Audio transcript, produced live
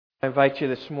I invite you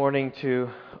this morning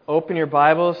to open your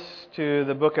Bibles to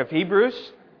the book of Hebrews.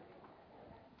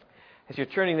 As you're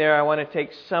turning there, I want to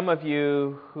take some of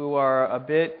you who are a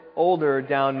bit older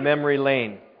down memory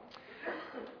lane.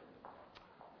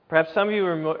 Perhaps some of you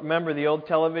remember the old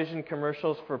television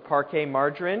commercials for Parquet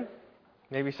margarine.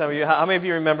 Maybe some of you. How many of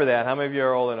you remember that? How many of you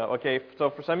are old enough? Okay,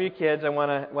 so for some of you kids, I want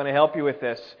to help you with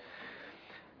this.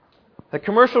 The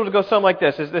commercial would go something like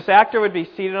this: this actor would be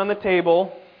seated on the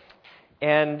table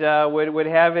and would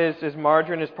have his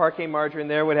margarine, his Parquet margarine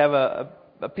there, would have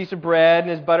a piece of bread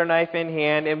and his butter knife in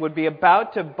hand, and would be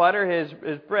about to butter his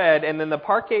bread, and then the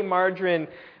Parquet margarine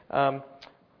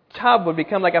tub would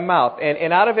become like a mouth,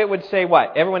 and out of it would say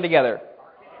what? Everyone together.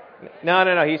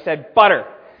 No, he said butter.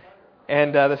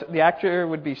 And the actor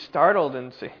would be startled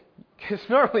and say, because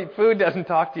normally food doesn't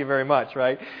talk to you very much,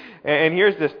 right? And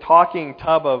here's this talking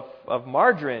tub of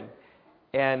margarine.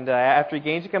 And after he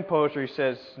gains a composure, he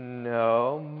says,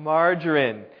 "No,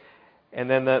 margarine." And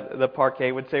then the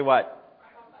Parquet would say what?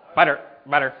 Butter.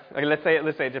 Okay, let's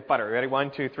say just butter. Ready?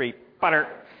 1, 2, 3. Butter.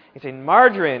 He'd say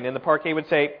margarine, and the Parquet would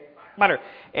say butter.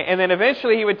 And then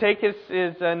eventually he would take his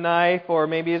knife or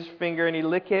maybe his finger and he'd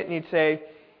lick it and he'd say,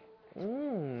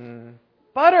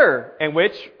 butter. And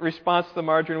which response the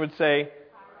margarine would say?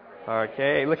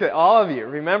 Okay, look at all of you.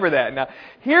 Remember that. Now,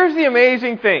 here's the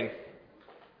amazing thing.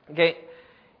 Okay.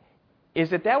 Is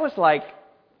that was like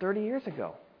 30 years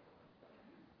ago.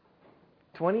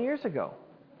 20 years ago.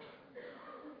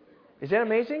 Is that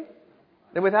amazing?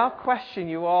 That without question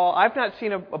I've not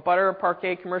seen a butter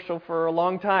Parquet commercial for a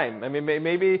long time. I mean,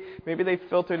 maybe they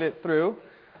filtered it through,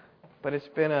 but it's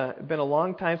been a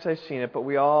long time since I've seen it, but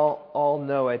we all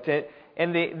know it.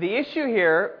 And the issue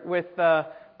here with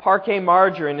Parquet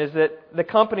margarine is that the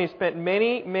company spent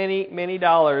many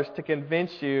dollars to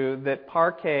convince you that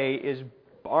Parquet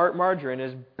margarine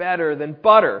is better than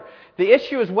butter. The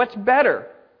issue is what's better.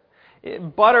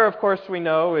 Butter, of course, we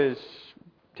know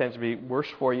tends to be worse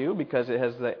for you because it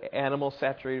has the animal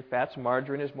saturated fats.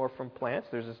 Margarine is more from plants.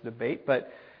 There's this debate,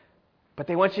 but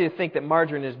they want you to think that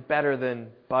margarine is better than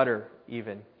butter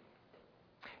even.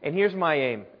 And here's my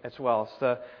aim as well.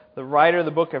 It's the writer of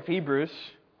the book of Hebrews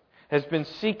has been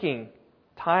seeking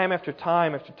time after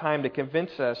time after time to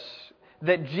convince us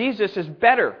that Jesus is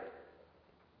better.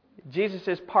 Jesus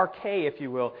is Parquet, if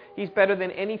you will. He's better than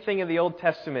anything in the Old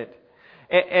Testament.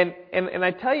 And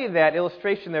I tell you that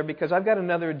illustration there because I've got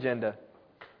another agenda.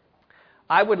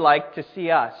 I would like to see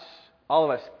us, all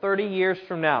of us, 30 years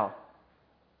from now,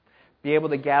 be able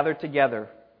to gather together.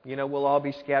 You know, we'll all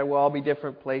be scattered. We'll all be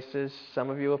different places. Some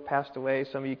of you have passed away.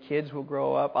 Some of you kids will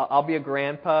grow up. I'll be a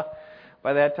grandpa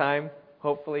by that time,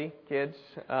 hopefully, kids.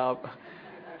 But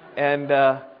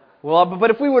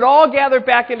if we would all gather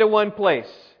back into one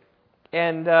place,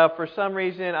 and for some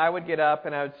reason I would get up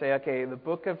and I would say, okay, the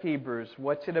book of Hebrews,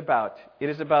 what's it about? It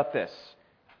is about this.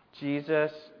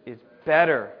 Jesus is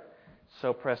better,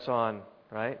 so press on,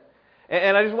 right?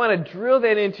 And I just want to drill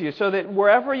that into you so that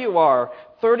wherever you are,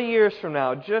 30 years from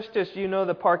now, just as you know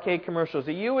the Parquet commercials,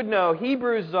 that you would know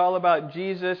Hebrews is all about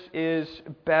Jesus is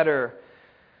better.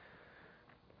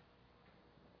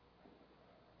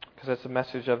 Because that's the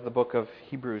message of the book of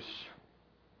Hebrews.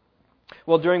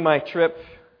 Well, during my trip,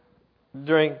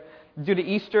 due to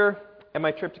Easter and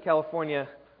my trip to California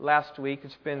last week,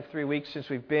 it's been 3 weeks since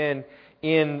we've been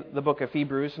in the book of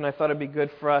Hebrews, and I thought it'd be good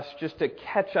for us just to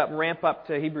catch up, ramp up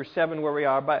to Hebrews 7 where we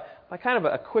are, by kind of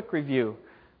a quick review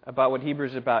about what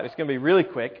Hebrews is about. It's going to be really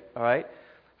quick, all right?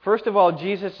 First of all,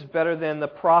 Jesus is better than the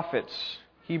prophets.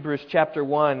 Hebrews chapter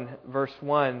 1, verse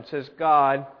 1 says,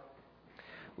 God,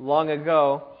 long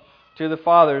ago, to the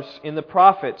fathers, in the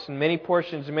prophets, in many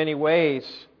portions, in many ways,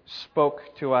 spoke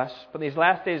to us. But in these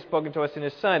last days, spoken to us in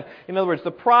His Son. In other words,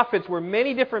 the prophets were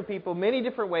many different people, many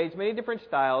different ways, many different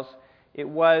styles. It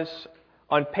was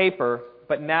on paper,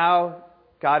 but now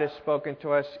God has spoken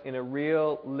to us in a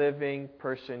real, living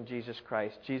person, Jesus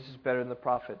Christ. Jesus is better than the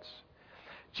prophets.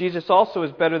 Jesus also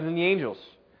is better than the angels.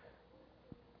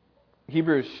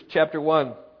 Hebrews chapter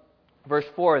 1, verse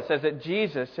 4, it says that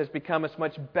Jesus has become as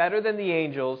much better than the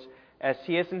angels as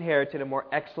He has inherited a more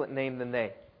excellent name than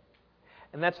they.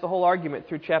 And that's the whole argument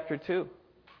through chapter 2.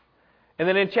 And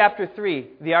then in chapter 3,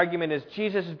 the argument is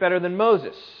Jesus is better than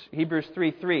Moses. Hebrews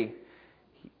 3:3.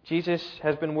 Jesus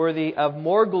has been worthy of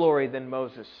more glory than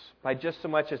Moses by just so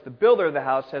much as the builder of the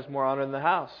house has more honor than the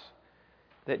house.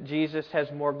 That Jesus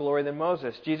has more glory than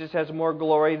Moses. Jesus has more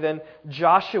glory than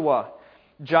Joshua.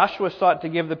 Joshua sought to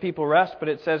give the people rest, but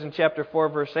it says in chapter 4,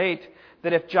 verse 8,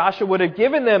 that if Joshua would have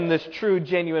given them this true,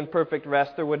 genuine, perfect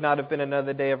rest, there would not have been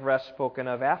another day of rest spoken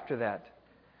of after that.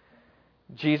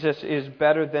 Jesus is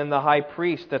better than the high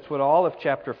priest. That's what all of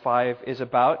chapter 5 is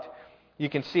about. You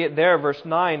can see it there, verse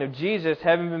 9, of Jesus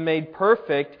having been made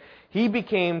perfect, He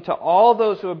became to all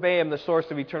those who obey Him the source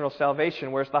of eternal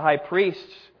salvation, whereas the high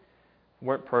priests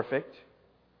weren't perfect,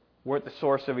 weren't the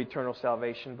source of eternal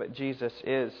salvation, but Jesus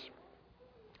is.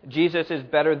 Jesus is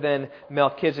better than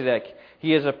Melchizedek.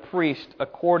 He is a priest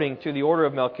according to the order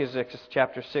of Melchizedek, as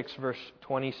chapter 6, verse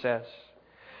 20 says.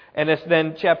 And as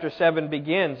then chapter 7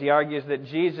 begins, he argues that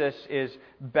Jesus is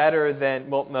better than,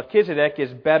 Melchizedek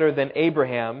is better than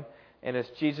Abraham. And as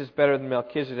Jesus is better than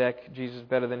Melchizedek, Jesus is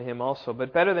better than him also.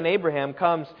 But better than Abraham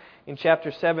comes in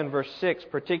chapter 7, verse 6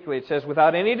 particularly. It says,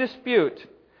 without any dispute,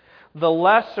 the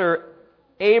lesser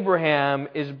Abraham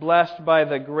is blessed by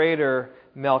the greater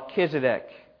Melchizedek.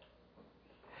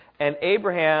 And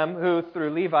Abraham, who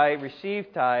through Levi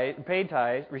received tithes,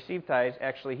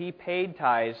 actually he paid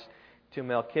tithes to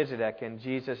Melchizedek, and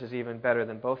Jesus is even better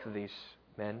than both of these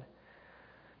men.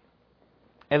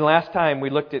 And last time we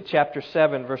looked at chapter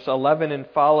 7, verse 11 and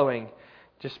following.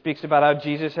 Just speaks about how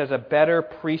Jesus has a better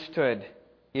priesthood,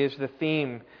 is the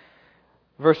theme.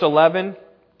 Verse 11,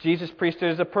 Jesus'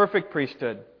 priesthood is a perfect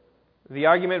priesthood. The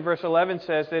argument, verse 11,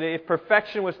 says that if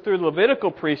perfection was through the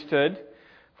Levitical priesthood,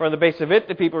 for on the basis of it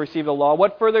the people received the law,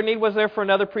 what further need was there for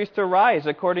another priest to arise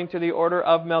according to the order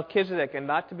of Melchizedek, and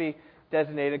not to be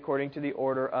designated according to the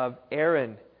order of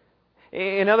Aaron?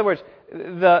 In other words,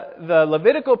 the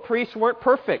Levitical priests weren't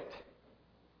perfect,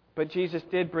 but Jesus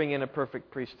did bring in a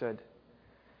perfect priesthood.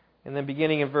 And then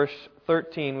beginning in verse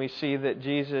 13, we see that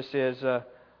Jesus is a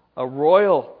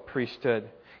royal priesthood.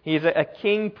 He's a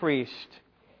king priest.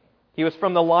 He was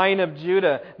from the line of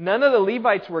Judah. None of the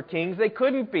Levites were kings. They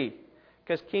couldn't be,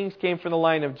 because kings came from the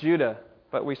line of Judah.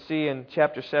 But we see in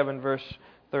chapter 7, verse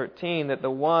 13, that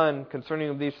the one concerning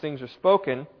whom these things are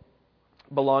spoken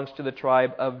belongs to the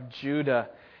tribe of Judah.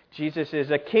 Jesus is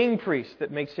a king priest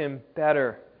that makes him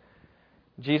better.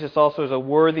 Jesus also is a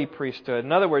worthy priesthood.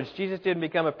 In other words, Jesus didn't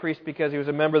become a priest because he was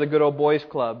a member of the good old boys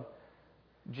club.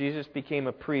 Jesus became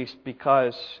a priest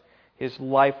because his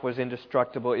life was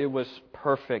indestructible. It was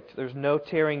perfect. There's no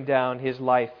tearing down his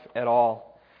life at all.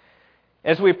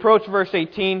 As we approach verse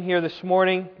 18 here this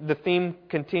morning, the theme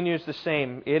continues the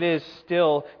same. It is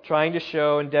still trying to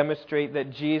show and demonstrate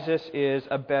that Jesus is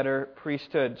a better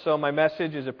priesthood. So my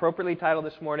message is appropriately titled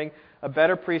this morning, A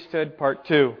Better Priesthood, Part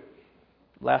 2.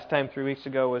 Last time, 3 weeks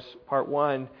ago, was Part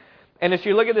 1. And as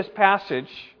you look at this passage,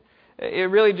 it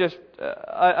really just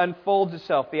unfolds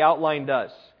itself. The outline does.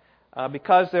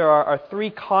 Because there are three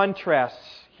contrasts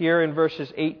here in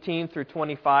verses 18 through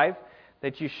 25,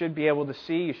 that you should be able to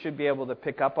see, you should be able to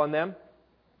pick up on them.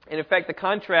 And in fact, the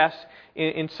contrasts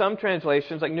in some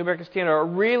translations, like New American Standard, are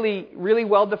really, really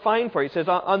well defined for you. It says,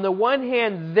 on the one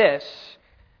hand, this,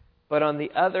 but on the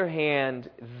other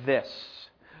hand, this.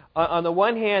 On the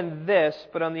one hand, this,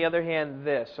 but on the other hand,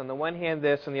 this. On the one hand,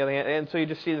 this, on the other hand. And so you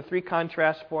just see the three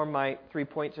contrasts form my 3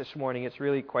 points this morning. It's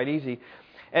really quite easy.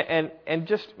 And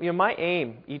just, my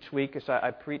aim each week as I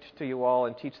preach to you all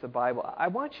and teach the Bible, I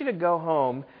want you to go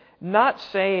home not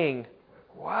saying,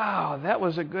 wow, that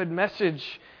was a good message,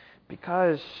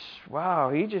 because,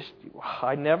 wow,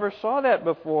 I never saw that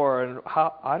before, and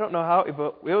I don't know how,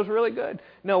 but it was really good.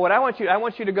 No, what I want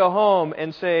you to go home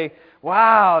and say,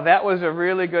 wow, that was a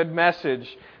really good message,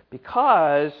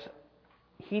 because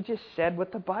he just said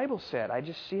what the Bible said. I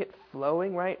just see it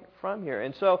flowing right from here.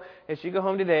 And so, as you go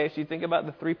home today, as you think about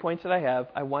the 3 points that I have,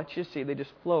 I want you to see they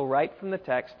just flow right from the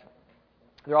text.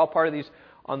 They're all part of these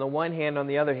on the one hand, on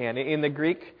the other hand. In the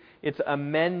Greek, it's a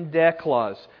men de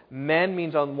clause. Men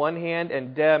means on one hand,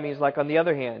 and de means like on the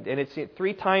other hand. And it's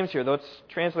 3 times here, though it's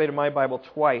translated in my Bible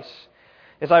twice.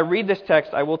 As I read this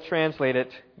text, I will translate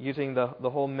it using the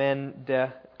whole men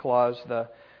de clause,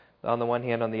 on the one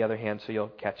hand, on the other hand, so you'll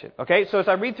catch it. Okay, so as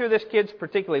I read through this, kids,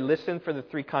 particularly listen for the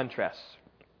 3 contrasts.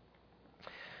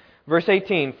 Verse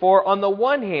 18, for on the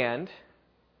one hand,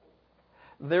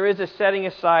 there is a setting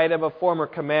aside of a former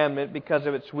commandment because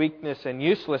of its weakness and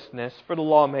uselessness, for the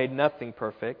law made nothing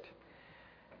perfect.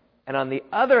 And on the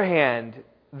other hand,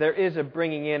 there is a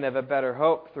bringing in of a better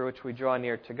hope through which we draw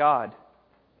near to God.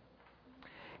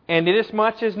 And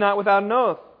inasmuch as not without an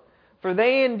oath, for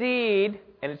they indeed,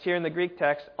 and it's here in the Greek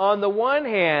text, on the one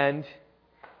hand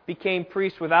became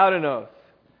priests without an oath,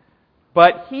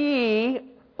 but he,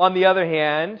 on the other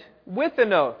hand, with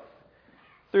an oath,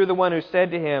 through the one who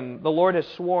said to him, the Lord has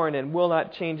sworn and will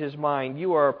not change his mind.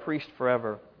 You are a priest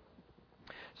forever.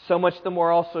 So much the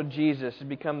more also Jesus has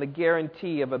become the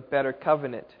guarantee of a better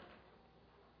covenant.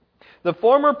 The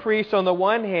former priests, on the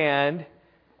one hand,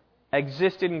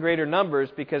 existed in greater numbers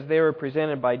because they were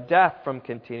prevented by death from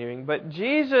continuing. But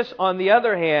Jesus, on the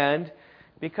other hand,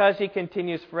 because He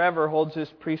continues forever, holds His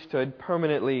priesthood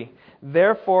permanently.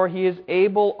 Therefore, He is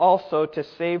able also to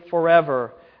save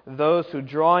forever those who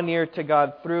draw near to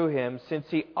God through Him, since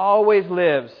He always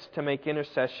lives to make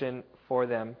intercession for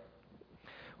them.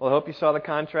 Well, I hope you saw the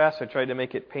contrast. I tried to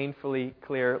make it painfully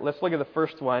clear. Let's look at the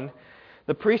first one.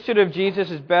 The priesthood of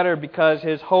Jesus is better because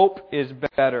His hope is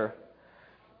better.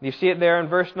 You see it there in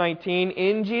verse 19.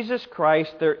 In Jesus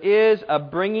Christ there is a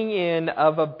bringing in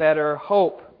of a better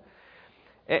hope.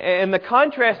 And the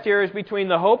contrast here is between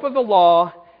the hope of the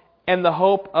law and the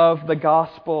hope of the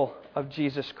gospel of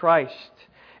Jesus Christ.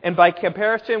 And by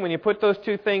comparison, when you put those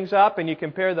two things up and you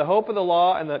compare the hope of the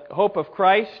law and the hope of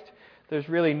Christ, there's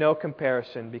really no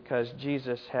comparison because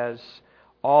Jesus has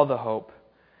all the hope.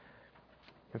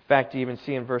 In fact, you even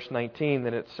see in verse 19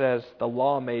 that it says, the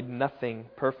law made nothing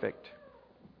perfect.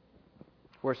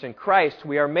 Whereas in Christ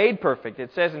we are made perfect.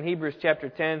 It says in Hebrews chapter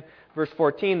 10, verse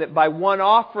 14, that by one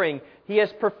offering He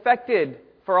has perfected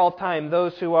for all time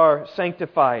those who are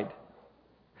sanctified.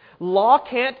 Law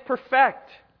can't perfect,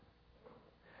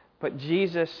 but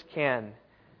Jesus can.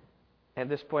 At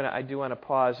this point, I do want to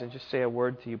pause and just say a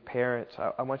word to you parents.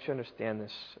 I want you to understand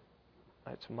this.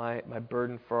 It's my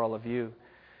burden for all of you.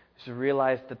 Is to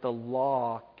realize that the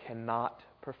law cannot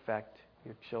perfect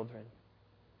your children.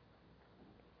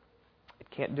 It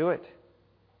can't do it.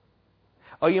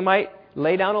 Oh, you might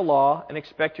lay down a law and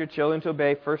expect your children to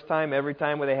obey first time, every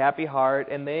time with a happy heart,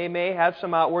 and they may have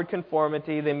some outward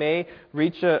conformity. They may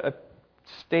reach a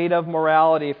state of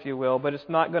morality, if you will, but it's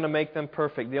not going to make them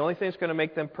perfect. The only thing that's going to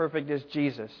make them perfect is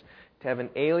Jesus. To have an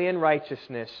alien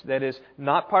righteousness that is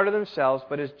not part of themselves,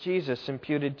 but is Jesus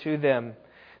imputed to them.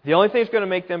 The only thing that's going to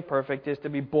make them perfect is to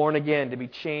be born again, to be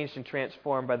changed and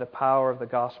transformed by the power of the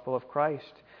gospel of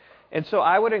Christ. And so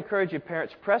I would encourage you,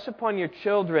 parents, press upon your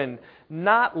children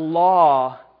not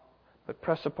law, but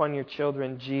press upon your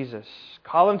children Jesus.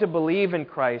 Call them to believe in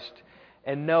Christ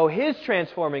and know His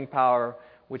transforming power,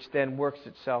 which then works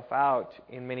itself out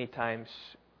in many times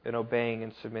in obeying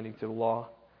and submitting to the law.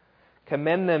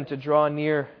 Commend them to draw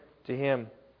near to Him.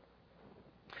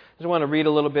 I just want to read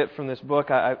a little bit from this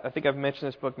book. I think I've mentioned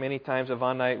this book many times.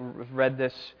 Yvonne and I have read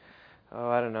this, so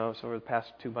over the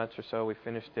past 2 months or so. We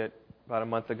finished it about a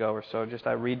month ago or so.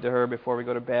 I read to her before we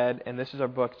go to bed. And this is our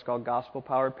book. It's called Gospel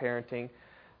Powered Parenting,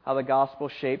 How the Gospel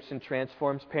Shapes and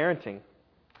Transforms Parenting.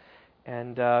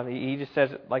 And he just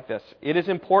says it like this. It is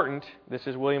important, this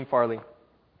is William Farley.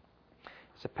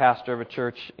 He's a pastor of a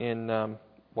church in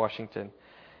Washington.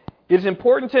 It is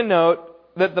important to note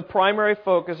that the primary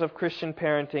focus of Christian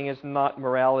parenting is not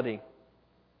morality.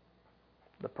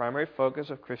 The primary focus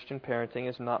of Christian parenting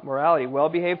is not morality.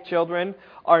 Well-behaved children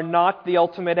are not the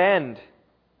ultimate end.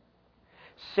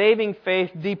 Saving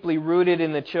faith deeply rooted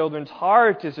in the children's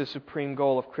heart is the supreme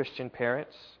goal of Christian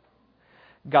parents.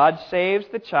 God saves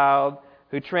the child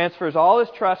who transfers all his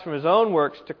trust from his own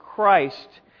works to Christ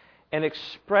and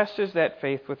expresses that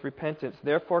faith with repentance.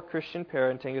 Therefore, Christian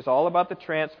parenting is all about the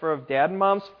transfer of dad and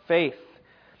mom's faith.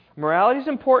 Morality is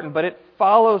important, but it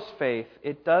follows faith.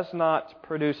 It does not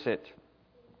produce it.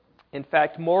 In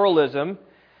fact, moralism,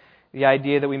 the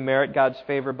idea that we merit God's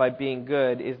favor by being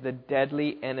good, is the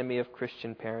deadly enemy of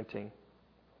Christian parenting.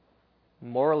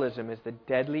 Moralism is the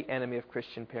deadly enemy of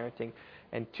Christian parenting.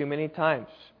 And too many times,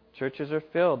 churches are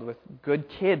filled with good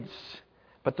kids,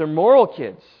 but they're moral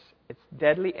kids. It's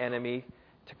deadly enemy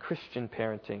to Christian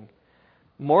parenting.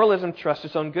 Moralism trusts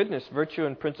its own goodness, virtue,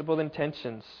 and principled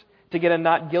intentions to get a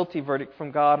not guilty verdict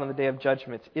from God on the day of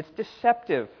judgment. It's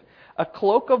deceptive. A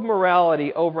cloak of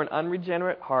morality over an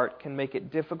unregenerate heart can make it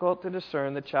difficult to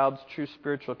discern the child's true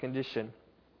spiritual condition.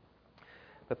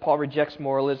 But Paul rejects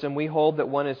moralism. We hold that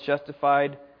one is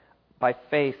justified by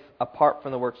faith apart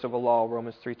from the works of a law,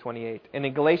 Romans 3:28. And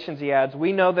in Galatians he adds,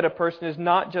 we know that a person is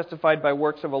not justified by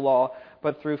works of a law,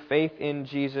 but through faith in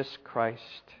Jesus Christ.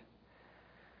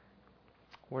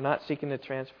 We're not seeking to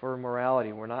transfer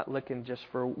morality. We're not looking just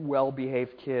for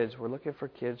well-behaved kids. We're looking for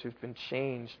kids who've been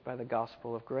changed by the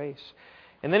gospel of grace.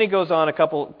 And then he goes on a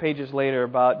couple pages later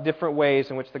about different ways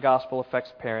in which the gospel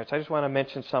affects parents. I just want to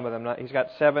mention some of them. He's got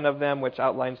 7 of them, which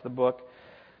outlines the book.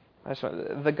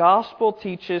 The gospel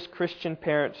teaches Christian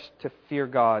parents to fear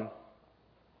God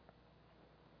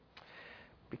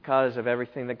because of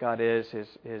everything that God is,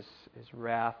 His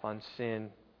wrath on sin,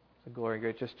 the glory and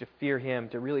grace, just to fear Him,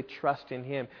 to really trust in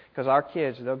Him. Because our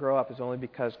kids, they'll grow up, is only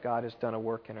because God has done a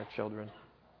work in our children.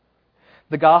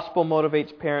 The gospel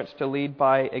motivates parents to lead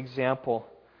by example.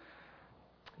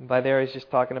 And by there, he's just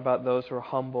talking about those who are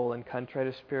humble and contrite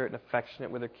of spirit and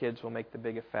affectionate with their kids will make the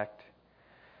big effect.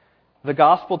 The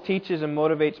gospel teaches and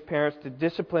motivates parents to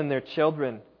discipline their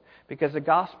children because the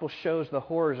gospel shows the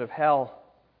horrors of hell.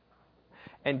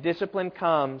 And discipline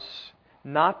comes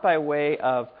not by way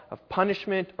of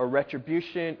punishment or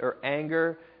retribution or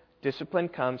anger. Discipline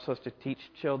comes so as to teach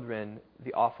children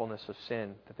the awfulness of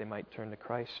sin, that they might turn to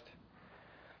Christ.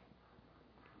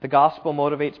 The gospel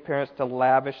motivates parents to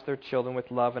lavish their children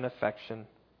with love and affection.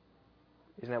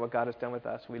 Isn't that what God has done with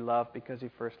us? We love because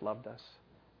He first loved us.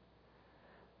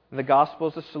 And the gospel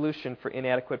is the solution for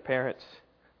inadequate parents.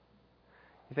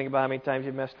 You think about how many times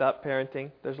you've messed up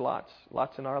parenting? There's lots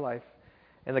in our life.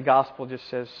 And the gospel just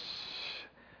says,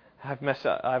 I've messed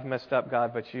up,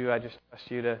 God, but I just trust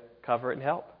you to cover it and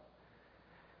help.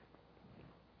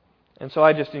 And so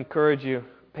I just encourage you,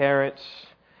 parents,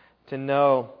 to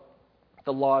know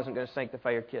the law isn't going to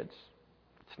sanctify your kids.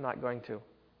 It's not going to.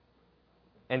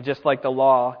 And just like the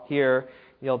law here,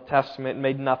 the Old Testament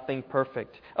made nothing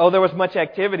perfect. Oh, there was much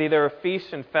activity. There were feasts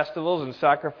and festivals and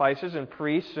sacrifices and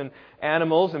priests and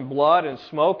animals and blood and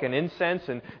smoke and incense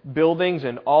and buildings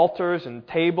and altars and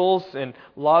tables and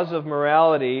laws of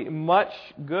morality. Much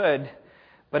good.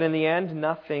 But in the end,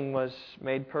 nothing was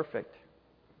made perfect.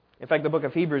 In fact, the book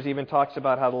of Hebrews even talks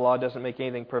about how the law doesn't make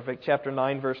anything perfect. Chapter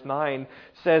 9, verse 9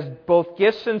 says, both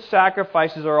gifts and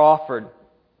sacrifices are offered,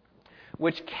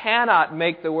 which cannot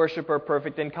make the worshiper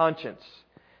perfect in conscience,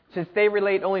 since they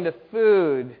relate only to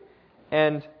food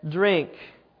and drink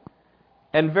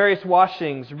and various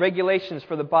washings, regulations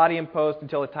for the body imposed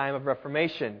until the time of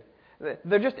Reformation.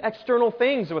 They're just external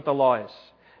things, what the law is.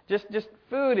 Just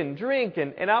food and drink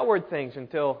and outward things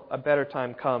until a better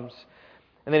time comes.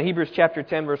 And then Hebrews chapter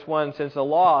 10, verse 1 says, the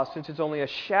law, since it's only a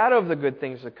shadow of the good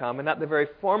things to come and not the very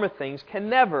form of things,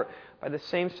 can never, by the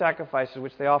same sacrifices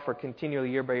which they offer continually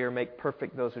year by year, make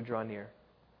perfect those who draw near.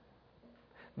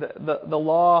 The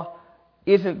law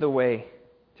isn't the way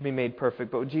to be made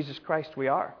perfect, but with Jesus Christ we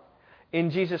are.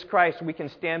 In Jesus Christ we can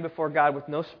stand before God with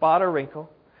no spot or wrinkle.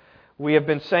 We have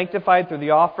been sanctified through the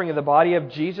offering of the body of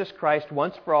Jesus Christ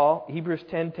once for all. Hebrews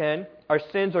 10:10. Our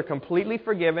sins are completely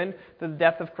forgiven through the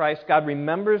death of Christ. God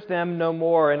remembers them no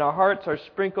more, and our hearts are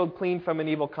sprinkled clean from an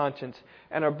evil conscience,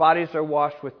 and our bodies are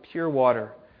washed with pure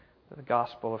water through the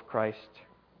gospel of Christ.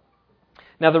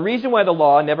 Now, the reason why the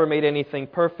law never made anything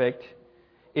perfect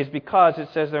is because, it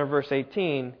says there in verse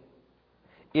 18,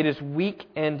 it is weak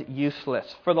and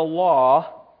useless. For the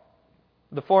law,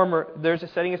 there's a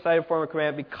setting aside of former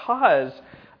command because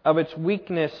of its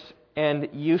weakness and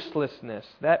uselessness.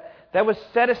 That was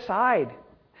set aside.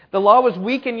 The law was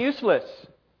weak and useless.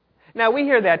 Now, we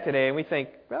hear that today and we think,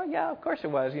 well, yeah, of course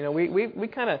it was. We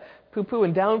kind of poo-poo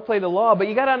and downplay the law, but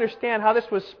you got to understand how this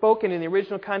was spoken in the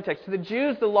original context. To the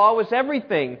Jews, the law was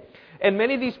everything. And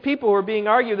many of these people were being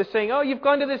argued. They're saying, oh, you've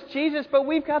gone to this Jesus, but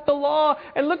we've got the law.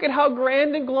 And look at how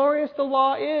grand and glorious the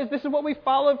law is. This is what we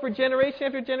followed for generation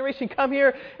after generation. Come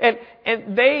here.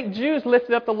 And Jews,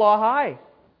 lifted up the law high.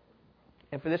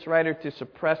 And for this writer to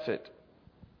suppress it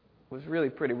was really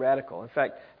pretty radical. In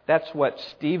fact, that's what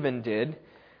Stephen did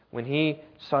when he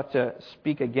sought to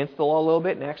speak against the law a little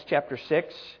bit in Acts chapter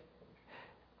 6.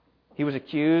 He was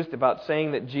accused about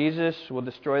saying that Jesus will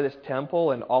destroy this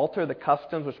temple and alter the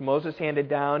customs which Moses handed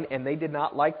down, and they did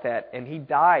not like that. And he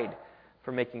died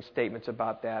for making statements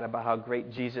about that, about how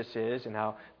great Jesus is and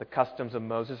how the customs of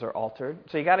Moses are altered.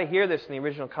 So you got to hear this in the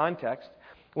original context.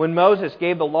 When Moses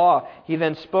gave the law, he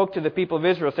then spoke to the people of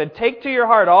Israel, said, take to your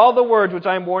heart all the words which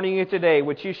I am warning you today,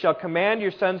 which you shall command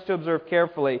your sons to observe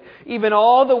carefully, even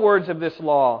all the words of this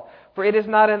law. For it is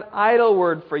not an idle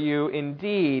word for you.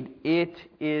 Indeed, it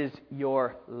is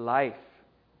your life.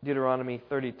 Deuteronomy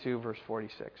 32, verse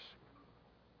 46.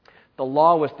 The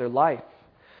law was their life.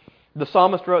 The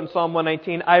psalmist wrote in Psalm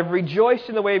 119, I've rejoiced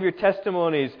in the way of your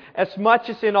testimonies as much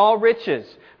as in all riches.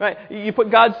 Right? You put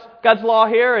God's law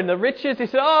here and the riches. He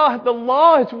said, the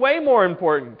law is way more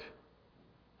important.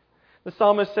 The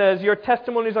psalmist says, your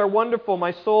testimonies are wonderful.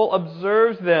 My soul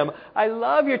observes them. I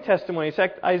love your testimonies. In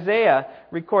fact, Isaiah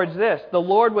records this. The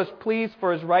Lord was pleased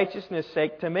for His righteousness'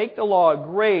 sake to make the law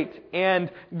great and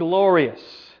glorious.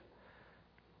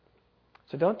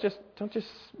 So don't just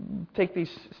take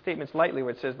these statements lightly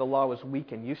where it says the law was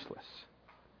weak and useless.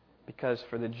 Because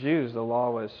for the Jews, the law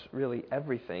was really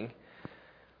everything.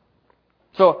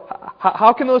 So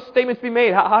how can those statements be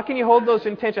made? How can you hold those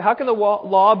in tension? How can the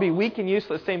law be weak and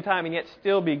useless at the same time and yet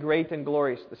still be great and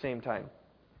glorious at the same time?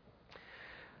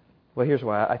 Well, here's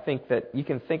why. I think that you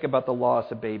can think about the law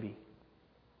as a baby.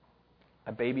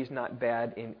 A baby's not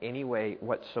bad in any way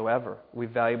whatsoever. We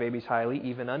value babies highly,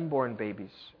 even unborn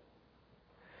babies.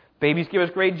 Babies give us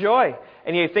great joy.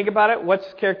 And you think about it, what's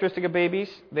characteristic of babies?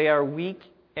 They are weak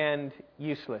and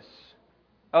useless.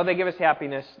 Oh, they give us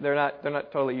happiness. They're not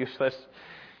totally useless.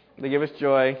 They give us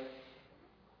joy.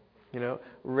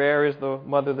 Rare is the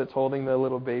mother that's holding the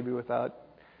little baby without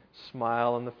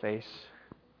smile on the face.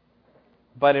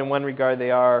 But in one regard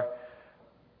they are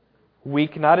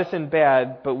weak, not as in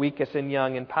bad, but weak as in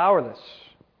young and powerless.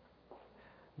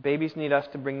 Babies need us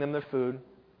to bring them their food.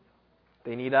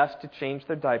 They need us to change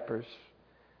their diapers.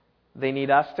 They need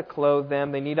us to clothe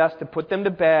them. They need us to put them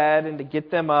to bed and to get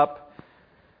them up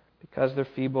because they're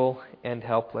feeble and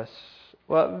helpless.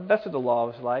 Well, that's what the law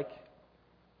was like.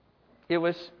 It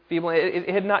was feeble. It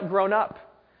had not grown up.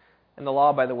 And the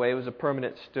law, by the way, was a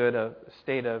permanent state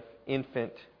of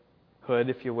infanthood,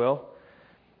 if you will.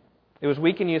 It was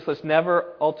weak and useless,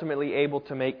 never ultimately able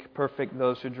to make perfect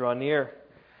those who draw near.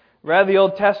 Rather, the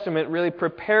Old Testament really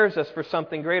prepares us for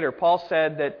something greater. Paul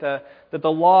said that the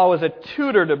law was a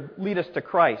tutor to lead us to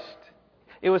Christ.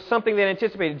 It was something that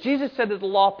anticipated. Jesus said that the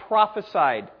law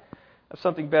prophesied of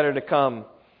something better to come.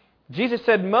 Jesus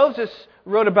said, Moses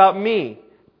wrote about me,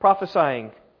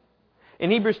 prophesying.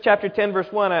 In Hebrews chapter 10, verse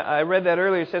 1, I read that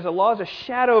earlier, it says, the law is a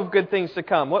shadow of good things to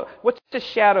come. What's a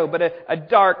shadow but a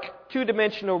dark,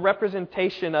 two-dimensional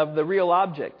representation of the real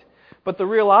object? But the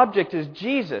real object is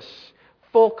Jesus,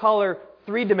 full color,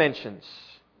 3 dimensions.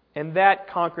 And that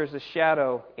conquers the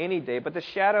shadow any day. But the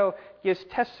shadow gives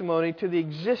testimony to the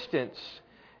existence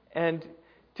and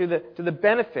to the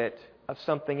benefit of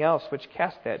something else which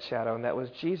cast that shadow, and that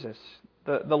was Jesus.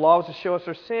 The law was to show us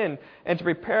our sin and to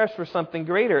prepare us for something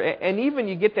greater. And even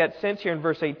you get that sense here in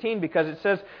verse 18 because it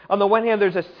says, on the one hand,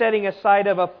 there's a setting aside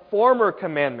of a former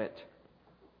commandment.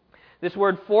 This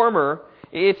word former,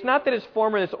 it's not that it's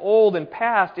former that's old and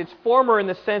past. It's former in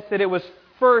the sense that it was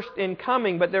first in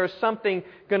coming, but there is something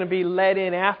going to be led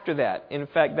in after that. In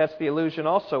fact, that's the allusion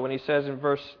also when he says in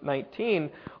verse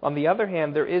 19, on the other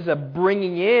hand, there is a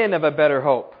bringing in of a better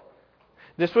hope.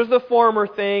 This was the former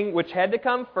thing which had to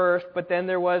come first, but then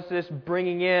there was this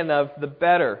bringing in of the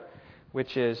better,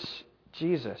 which is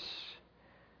Jesus.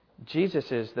 Jesus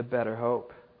is the better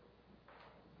hope.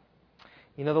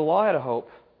 You know, the law had a hope.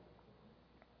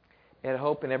 It had a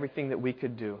hope in everything that we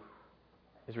could do,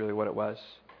 is really what it was.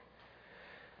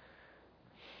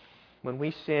 When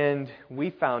we sinned,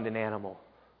 we found an animal.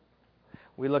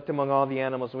 We looked among all the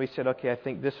animals and we said, okay, I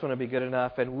think this one will be good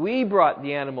enough. And we brought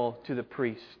the animal to the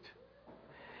priest.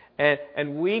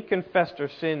 And we confessed our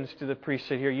sins to the priest,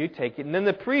 said, here, you take it. And then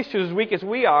the priest, who's as weak as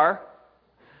we are,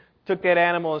 took that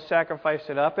animal and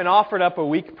sacrificed it up and offered up a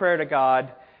weak prayer to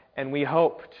God. And we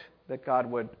hoped that God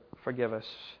would forgive us.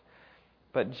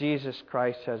 But Jesus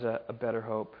Christ has a better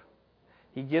hope.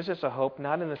 He gives us a hope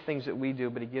not in the things that we do,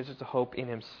 but He gives us a hope in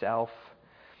Himself.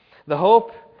 The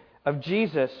hope of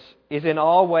Jesus is in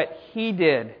all what He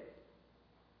did.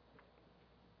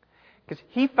 Because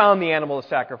He found the animal to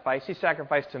sacrifice. He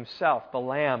sacrificed Himself, the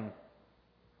lamb.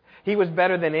 He was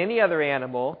better than any other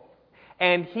animal.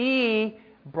 And He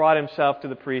brought Himself to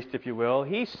the priest, if you will.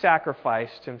 He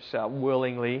sacrificed Himself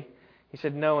willingly. He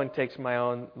said, no one takes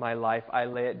my life. I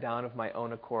lay it down of my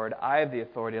own accord. I have the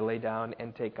authority to lay down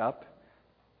and take up.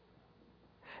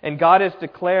 And God has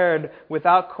declared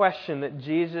without question that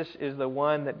Jesus is the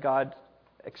one that God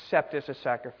accepts as a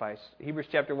sacrifice. Hebrews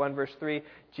chapter 1 verse 3,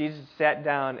 Jesus sat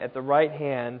down at the right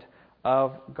hand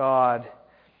of God.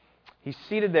 He's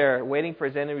seated there waiting for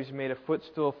His enemies to make a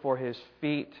footstool for His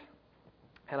feet.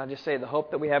 And I'll just say the hope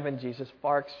that we have in Jesus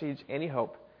far exceeds any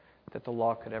hope that the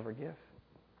law could ever give.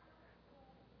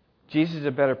 Jesus is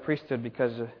a better priesthood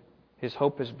because His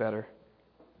hope is better.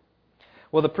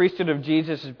 Well, the priesthood of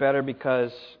Jesus is better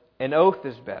because an oath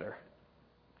is better.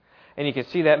 And you can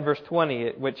see that in verse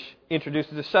 20, which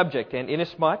introduces the subject. And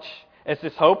inasmuch as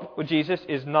this hope with Jesus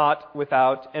is not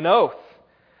without an oath.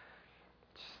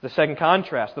 It's the second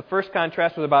contrast. The first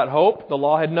contrast was about hope. The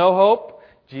law had no hope.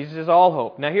 Jesus is all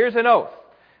hope. Now here's an oath.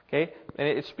 Okay? And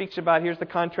it speaks about, here's the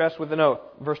contrast with an oath.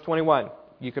 Verse 21.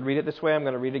 You could read it this way. I'm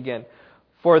going to read it again.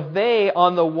 For they,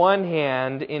 on the one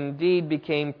hand, indeed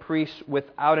became priests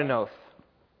without an oath.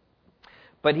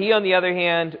 But He, on the other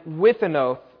hand, with an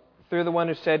oath, through the one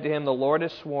who said to Him, the Lord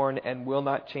has sworn and will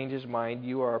not change His mind.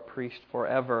 You are a priest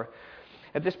forever.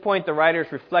 At this point, the writer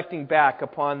is reflecting back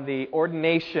upon the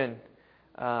ordination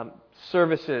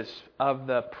services of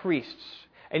the priests.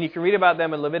 And you can read about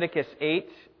them in Leviticus 8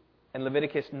 and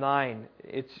Leviticus 9.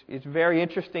 It's very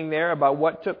interesting there about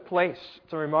what took place.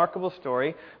 It's a remarkable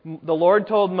story. The Lord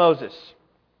told Moses,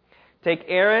 take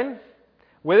Aaron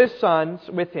with his sons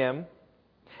with him,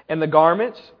 and the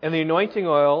garments, and the anointing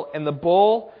oil, and the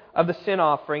bowl of the sin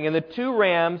offering, and the 2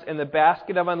 rams, and the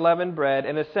basket of unleavened bread,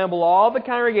 and assemble all the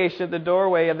congregation at the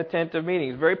doorway of the tent of meeting.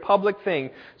 It's a very public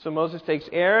thing. So Moses takes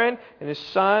Aaron and his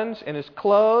sons, and his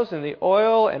clothes, and the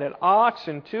oil, and an ox,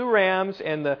 and 2 rams,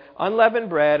 and the unleavened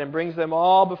bread, and brings them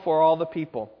all before all the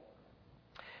people.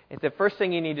 And the first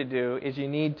thing you need to do is you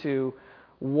need to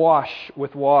wash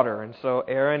with water. And so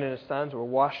Aaron and his sons were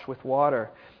washed with water.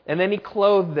 And then he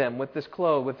clothed them with this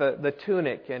cloth, with the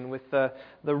tunic and with the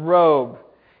robe.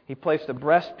 He placed a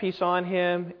breastpiece on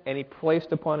him, and he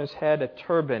placed upon his head a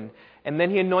turban. And then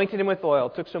he anointed him with oil,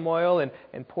 took some oil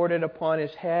and poured it upon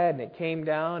his head, and it came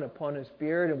down upon his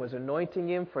beard and was anointing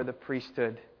him for the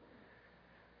priesthood.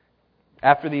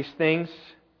 After these things,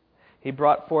 he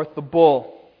brought forth the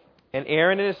bull. And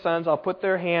Aaron and his sons all put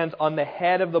their hands on the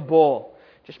head of the bull.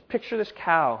 Just picture this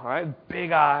cow, all right?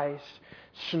 Big eyes,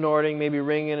 snorting, maybe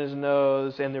wringing his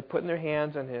nose, and they're putting their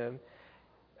hands on him.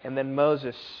 And then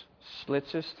Moses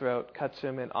slits his throat, cuts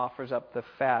him, and offers up the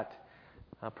fat,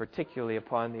 particularly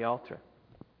upon the altar.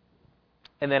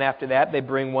 And then after that, they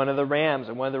bring one of the rams,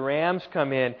 and one of the rams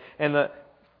come in, and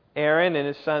Aaron and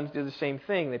his sons do the same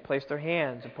thing. They place their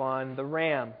hands upon the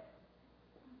ram,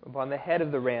 upon the head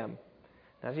of the ram.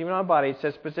 Not even on the body. It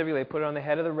says specifically they put it on the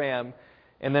head of the ram.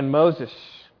 And then Moses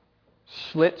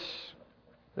slits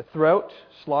the throat,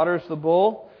 slaughters the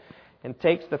bull, and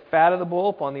takes the fat of the bull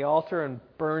upon the altar and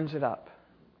burns it up.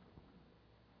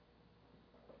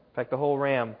 In fact, the whole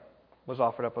ram was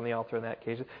offered up on the altar in that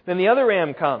case. Then the other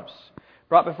ram comes,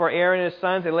 brought before Aaron and his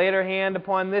sons. They lay their hand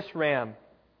upon this ram.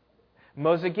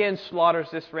 Moses again slaughters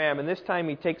this ram, and this time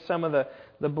he takes some of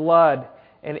the blood,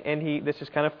 and he, this is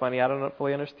kind of funny, I don't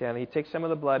fully understand. He takes some of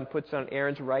the blood and puts it on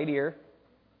Aaron's right ear,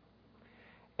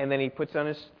 and then he puts it on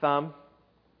his thumb.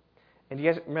 And do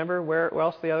you guys remember where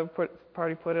else the other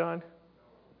party put it on?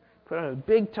 Put it on his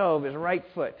big toe of his right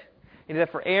foot. He did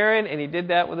that for Aaron, and he did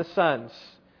that with the sons.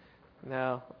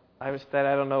 Now, I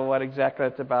don't know what exactly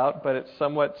that's about, but it's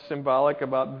somewhat symbolic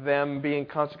about them being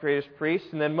consecrated as priests.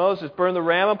 And then Moses burned the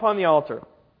ram upon the altar.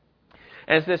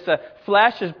 As this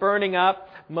flesh is burning up,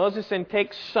 Moses then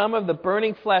takes some of the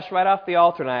burning flesh right off the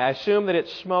altar. And I assume that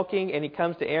it's smoking, and he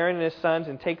comes to Aaron and his sons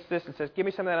and takes this and says, give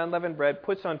me some of that unleavened bread,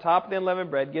 puts it on top of the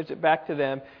unleavened bread, gives it back to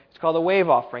them. It's called a wave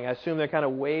offering. I assume they're kind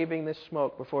of waving this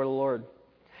smoke before the Lord.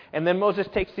 And then Moses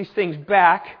takes these things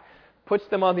back, puts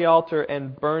them on the altar,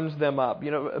 and burns them up.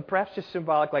 You know, perhaps just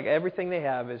symbolic, like everything they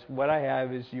have is, what I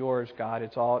have is yours, God.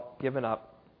 It's all given up.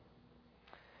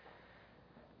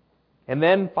 And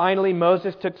then finally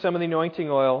Moses took some of the anointing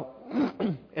oil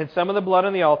and some of the blood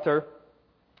on the altar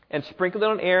and sprinkled it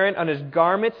on Aaron, on his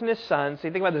garments and his sons. So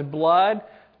you think about this blood,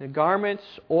 the garments,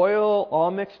 oil,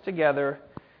 all mixed together.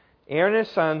 Aaron and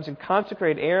his sons, and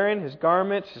consecrated Aaron, his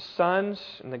garments, his sons,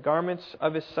 and the garments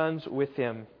of his sons with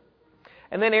him.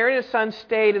 And then Aaron and his sons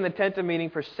stayed in the tent of meeting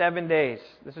for 7 days.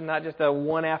 This is not just a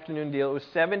one afternoon deal. It was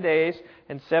 7 days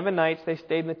and 7 nights they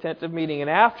stayed in the tent of meeting. And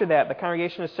after that, the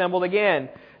congregation assembled again,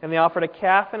 and they offered a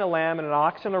calf and a lamb and an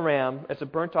ox and a ram as a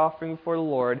burnt offering before the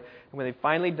Lord. And when they'd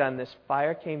finally done this,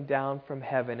 fire came down from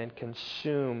heaven and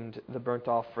consumed the burnt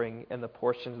offering and the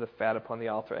portions of the fat upon the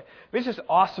altar. This is an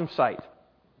awesome sight.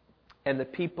 And the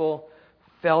people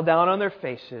fell down on their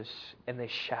faces and they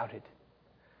shouted.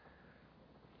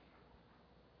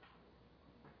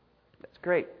 That's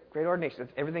great. Great ordination.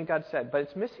 That's everything God said. But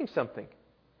it's missing something.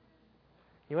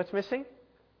 You know what's missing?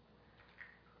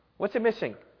 What's it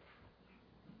missing?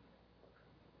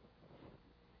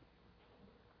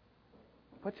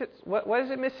 What is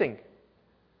it missing?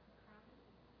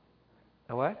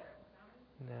 A what?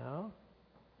 No.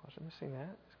 Wasn't missing that.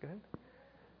 That's good.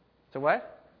 So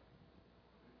what?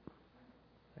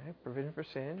 Okay, provision for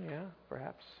sin, yeah,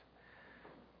 perhaps.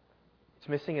 It's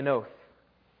missing an oath.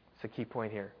 It's the key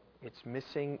point here. It's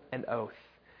missing an oath.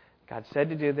 God said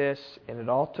to do this, and it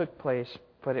all took place,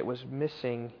 but it was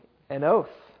missing an oath.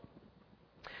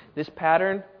 This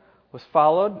pattern was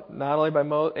followed not only by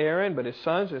Aaron, but his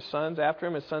sons after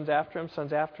him, his sons after him,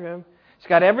 sons after him. It's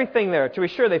got everything there. To be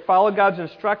sure, they followed God's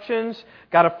instructions.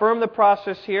 God affirmed the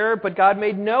process here, but God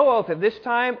made no oath at this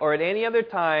time or at any other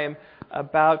time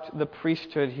about the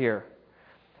priesthood here.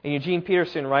 And Eugene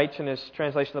Peterson writes in his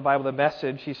translation of the Bible, The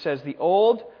Message, he says, the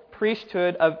old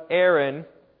priesthood of Aaron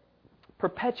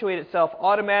perpetuated itself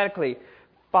automatically,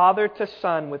 father to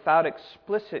son, without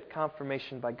explicit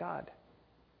confirmation by God.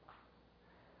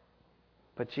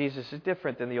 But Jesus is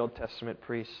different than the Old Testament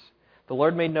priests. The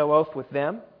Lord made no oath with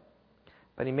them,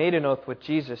 but He made an oath with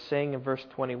Jesus, saying in verse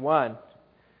 21,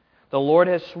 the Lord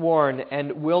has sworn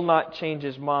and will not change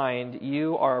His mind.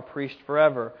 You are a priest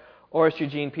forever. Or as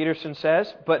Eugene Peterson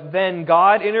says, but then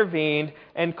God intervened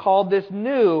and called this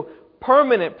new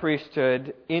permanent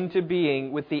priesthood into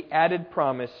being with the added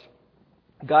promise.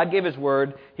 God gave His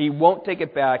word. He won't take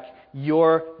it back.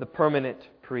 You're the permanent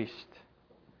priest.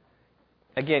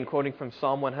 Again, quoting from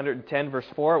Psalm 110, verse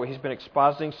 4, where he's been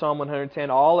expositing Psalm 110,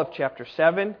 all of chapter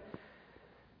 7.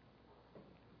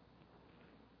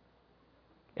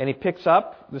 And he picks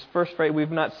up this first phrase. We've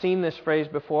not seen this phrase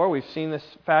before. We've seen this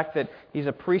fact that he's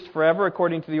a priest forever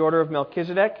according to the order of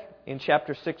Melchizedek in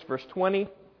chapter 6, verse 20.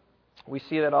 We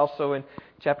see that also in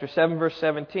chapter 7, verse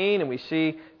 17, and we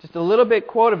see just a little bit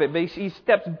quote of it. But he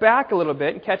steps back a little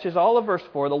bit and catches all of verse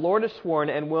 4. The Lord has sworn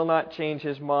and will not change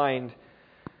His mind.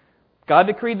 God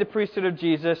decreed the priesthood of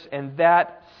Jesus, and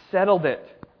that settled it.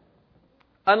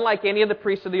 Unlike any of the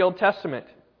priests of the Old Testament.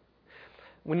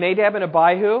 When Nadab and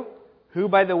Abihu, who,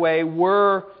 by the way,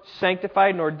 were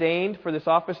sanctified and ordained for this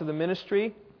office of the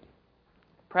ministry,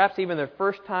 perhaps even their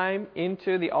first time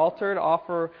into the altar to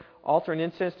offer altar and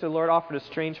incense to the Lord, offered a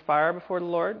strange fire before the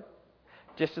Lord.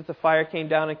 Just as the fire came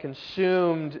down and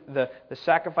consumed the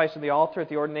sacrifice of the altar at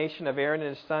the ordination of Aaron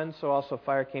and his sons, so also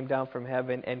fire came down from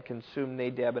heaven and consumed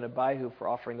Nadab and Abihu for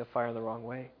offering the fire in the wrong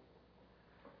way.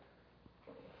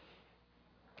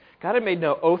 God had made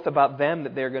no oath about them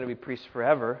that they are going to be priests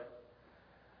forever.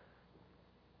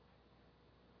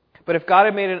 But if God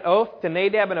had made an oath to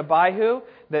Nadab and Abihu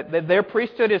that their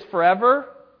priesthood is forever,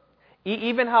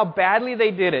 even how badly they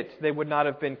did it, they would not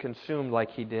have been consumed like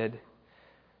He did.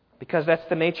 Because that's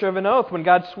the nature of an oath. When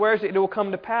God swears it will come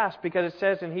to pass. Because it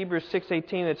says in Hebrews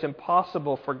 6:18 it's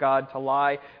impossible for God to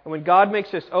lie. And when God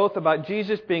makes this oath about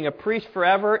Jesus being a priest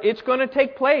forever, it's going to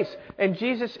take place. And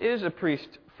Jesus is a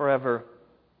priest forever.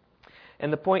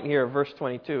 And the point here of verse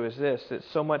 22 is this, that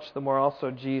so much the more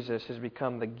also Jesus has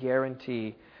become the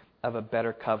guarantee of a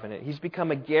better covenant. He's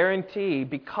become a guarantee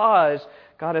because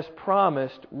God has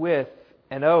promised with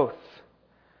an oath.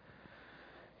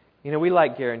 You know, we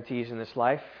like guarantees in this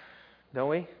life, don't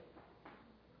we?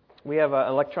 We have an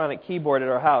electronic keyboard at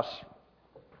our house.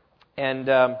 And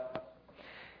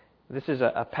this is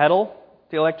a pedal,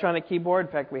 the electronic keyboard.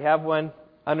 In fact, we have one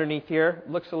underneath here.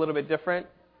 It looks a little bit different.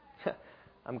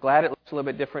 I'm glad it looks a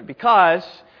little bit different because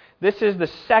this is the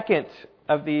second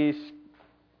of these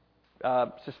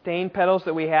sustain pedals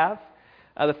that we have.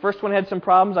 The first one had some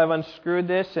problems. I've unscrewed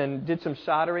this and did some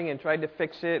soldering and tried to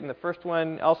fix it. And the first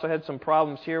one also had some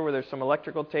problems here where there's some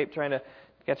electrical tape trying to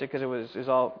catch it because it was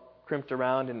all crimped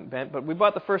around and bent. But we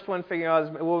bought the first one figuring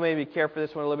out we'll maybe care for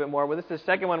this one a little bit more. Well, this is the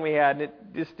second one we had, and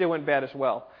it still went bad as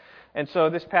well. And so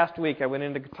this past week I went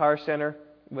into Guitar Center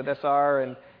with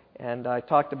SR and I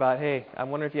talked about, hey,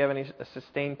 I'm wondering if you have any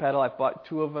sustain pedal. I've bought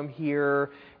 2 of them here,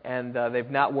 and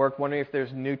they've not worked. Wondering if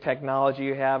there's new technology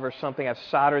you have or something. I've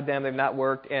soldered them. They've not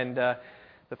worked. And the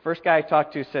first guy I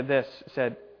talked to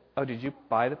said, oh, did you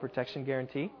buy the protection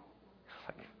guarantee?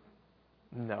 I was like,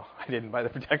 no, I didn't buy the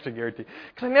protection guarantee.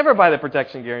 Because I never buy the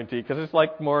protection guarantee because it's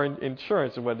like more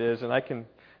insurance than what it is, and I can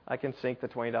sink the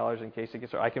 $20 in case it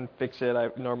gets. Or I can fix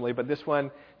it normally, but this one,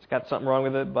 it's got something wrong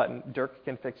with the button. Dirk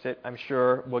can fix it. I'm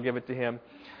sure we'll give it to him.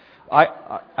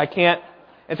 I can't.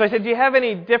 And so I said, do you have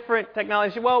any different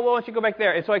technology? He said, well, why don't you go back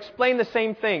there? And so I explained the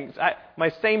same things, my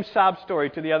same sob story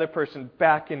to the other person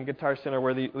back in Guitar Center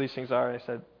where these things are. And I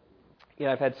said,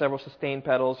 yeah, I've had several sustain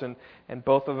pedals, and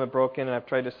both of them are broken, and I've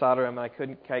tried to solder them, and I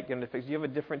couldn't quite get them to fix. Do you have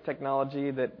a different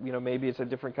technology that, maybe it's a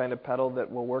different kind of pedal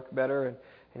that will work better?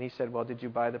 And he said, well, did you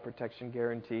buy the protection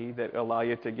guarantee that allow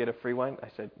you to get a free one? I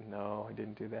said, no, I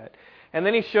didn't do that. And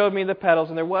then he showed me the pedals,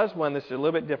 and there was one that's a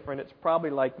little bit different. It's probably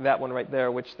like that one right there,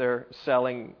 which they're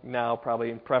selling now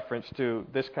probably in preference to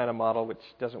this kind of model, which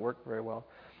doesn't work very well.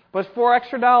 But it's $4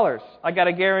 extra. I got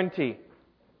a guarantee.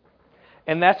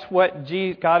 And that's what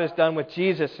God has done with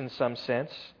Jesus in some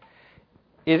sense,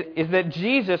 is that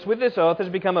Jesus, with this oath, has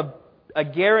become a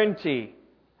guarantee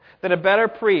that a better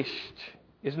priest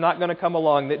is not going to come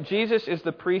along, that Jesus is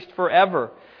the priest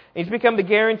forever. And He's become the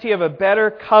guarantee of a better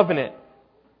covenant.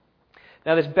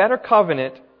 Now, this better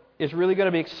covenant is really going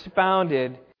to be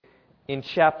expounded in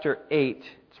chapter 8.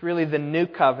 It's really the new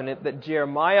covenant that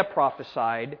Jeremiah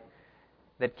prophesied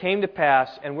that came to pass,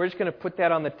 and we're just going to put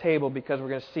that on the table because we're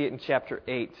going to see it in chapter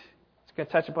 8. It's going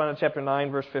to touch upon it in chapter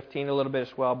 9, verse 15 a little bit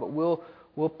as well, but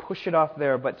we'll push it off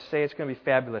there, but say it's going to be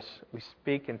fabulous. We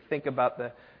speak and think about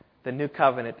the new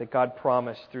covenant that God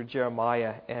promised through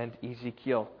Jeremiah and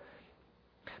Ezekiel.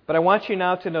 But I want you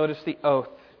now to notice the oath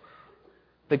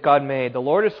that God made. The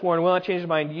Lord has sworn, will not change His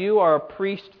mind. You are a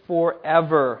priest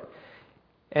forever.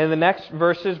 And in the next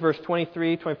verses, verse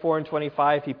 23, 24, and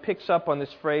 25, he picks up on this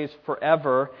phrase,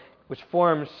 forever, which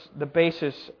forms the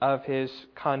basis of his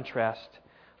contrast.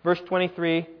 Verse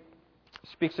 23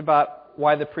 speaks about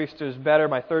why the priesthood is better.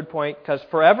 My third point, because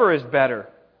forever is better.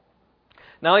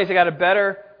 Not only has it got a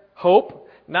better hope,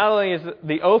 not only is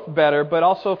the oath better, but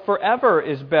also forever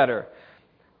is better.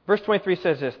 Verse 23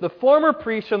 says this, the former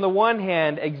priests on the one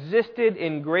hand existed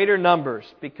in greater numbers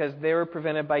because they were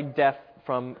prevented by death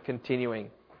from continuing.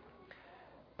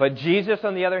 But Jesus,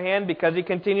 on the other hand, because He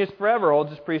continues forever,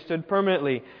 holds His priesthood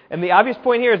permanently. And the obvious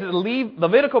point here is that the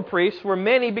Levitical priests were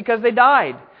many because they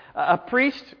died. A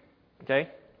priest, okay,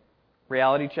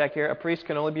 reality check here, a priest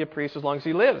can only be a priest as long as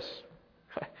he lives.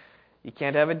 You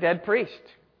can't have a dead priest.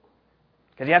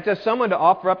 Because you have to have someone to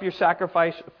offer up your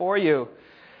sacrifice for you.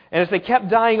 And as they kept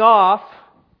dying off,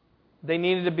 they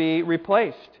needed to be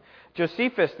replaced.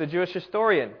 Josephus, the Jewish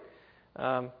historian,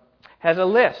 has a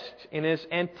list in his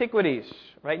Antiquities,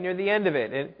 right near the end of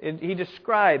it. And he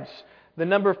describes the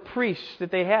number of priests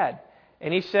that they had.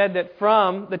 And he said that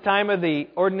from the time of the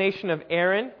ordination of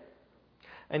Aaron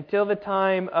until the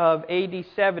time of AD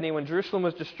 70, when Jerusalem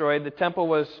was destroyed, the temple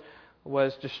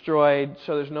was destroyed,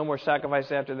 so there's no more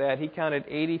sacrifice after that. He counted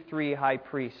 83 high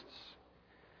priests.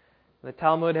 The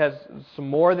Talmud has some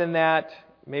more than that.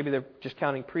 Maybe they're just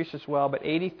counting priests as well, but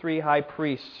 83 high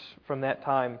priests from that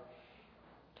time.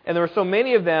 And there were so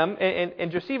many of them,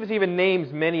 and Josephus even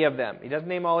names many of them. He doesn't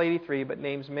name all 83, but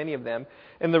names many of them.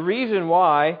 And the reason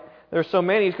why there are so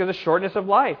many is because of the shortness of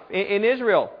life. In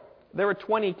Israel, there were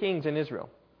 20 kings in Israel.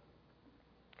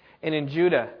 And in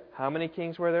Judah, how many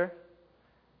kings were there?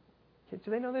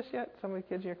 Do they know this yet? Some of the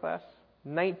kids in your class?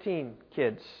 19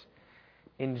 kids.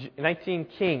 19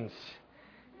 kings.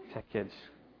 Kids.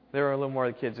 There were a little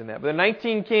more kids in that. But there are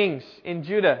 19 kings in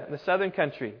Judah, in the southern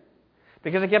country,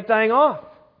 because they kept dying off.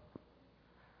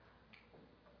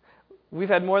 We've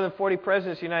had more than 40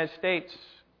 presidents in the United States,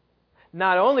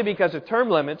 not only because of term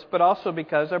limits, but also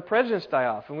because our presidents die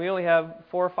off. And we only have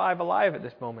 4 or 5 alive at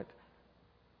this moment.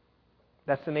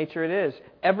 That's the nature it is.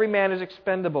 Every man is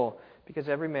expendable because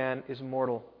every man is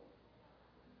mortal.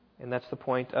 And that's the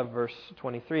point of verse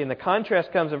 23. And the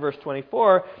contrast comes in verse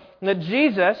 24, that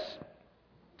Jesus,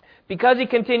 because He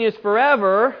continues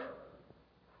forever,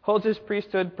 holds His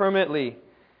priesthood permanently.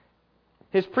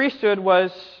 His priesthood was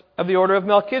of the order of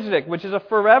Melchizedek, which is a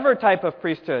forever type of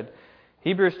priesthood.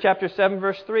 Hebrews chapter 7,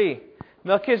 verse 3.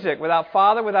 Melchizedek, without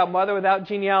father, without mother, without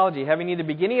genealogy, having neither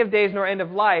beginning of days nor end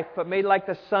of life, but made like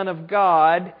the Son of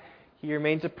God, he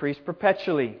remains a priest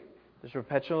perpetually. There's a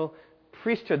perpetual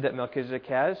priesthood that Melchizedek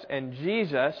has, and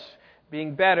Jesus,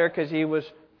 being better because He was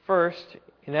first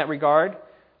in that regard,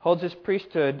 holds His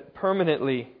priesthood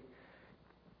permanently.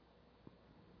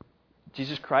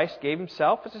 Jesus Christ gave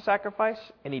Himself as a sacrifice,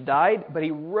 and He died, but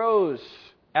He rose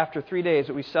after 3 days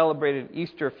that we celebrated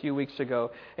Easter a few weeks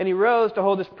ago. And He rose to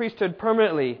hold His priesthood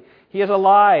permanently. He is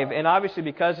alive, and obviously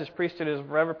because His priesthood is a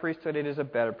forever priesthood, it is a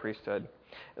better priesthood.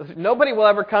 Nobody will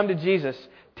ever come to Jesus,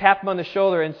 tap Him on the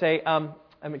shoulder and say,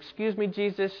 excuse me,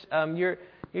 Jesus, your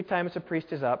time as a priest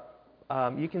is up.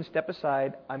 You can step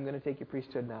aside. I'm going to take your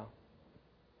priesthood now.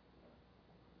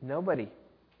 Nobody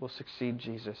will succeed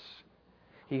Jesus.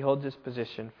 He holds His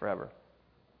position forever.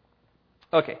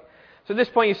 Okay, so at this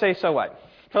point you say, so what?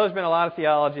 So there's been a lot of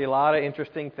theology, a lot of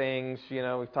interesting things. You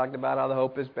know, we've talked about how the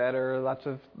hope is better, lots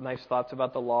of nice thoughts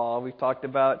about the law. We've talked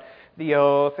about the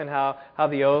oath and how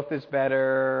the oath is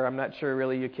better. I'm not sure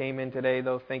really you came in today,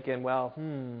 though, thinking, well,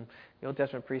 the Old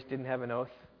Testament priest didn't have an oath.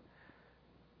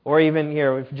 Or even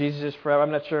here, if Jesus is forever,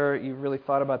 I'm not sure you really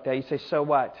thought about that. You say, so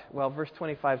what? Well, verse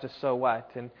 25 is a so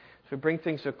what. And as we bring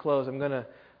things to a close, I'm going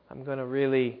to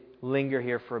really linger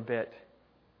here for a bit.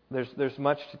 There's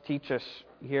much to teach us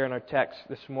here in our text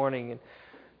this morning.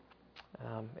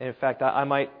 And in fact, I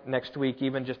might next week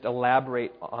even just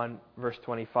elaborate on verse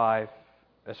 25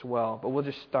 as well. But we'll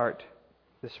just start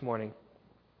this morning.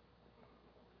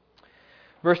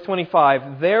 Verse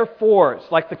 25, therefore,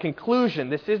 it's like the conclusion.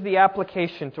 This is the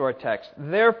application to our text.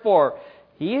 Therefore,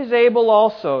 He is able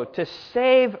also to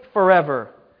save forever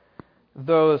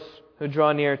those who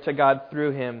draw near to God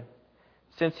through Him,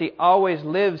 since He always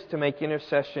lives to make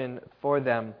intercession for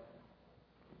them.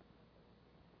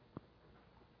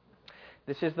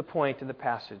 This is the point of the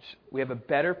passage. We have a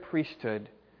better priesthood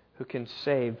who can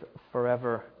save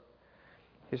forever.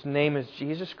 His name is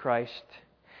Jesus Christ.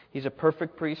 He's a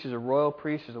perfect priest. He's a royal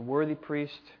priest. He's a worthy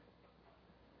priest.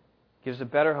 Gives a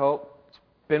better hope. It's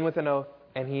been with an oath.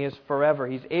 And He is forever.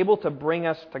 He's able to bring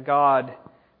us to God.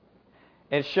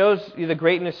 And it shows you the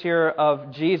greatness here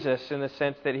of Jesus in the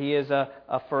sense that He is a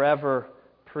forever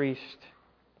priest.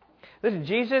 Listen,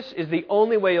 Jesus is the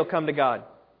only way you'll come to God.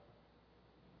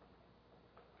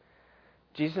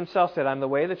 Jesus Himself said, I'm the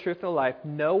way, the truth, and the life.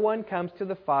 No one comes to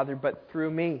the Father but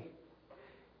through Me.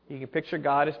 You can picture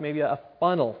God as maybe a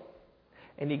funnel.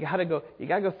 And you got to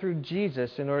go through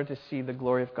Jesus in order to see the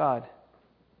glory of God.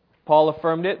 Paul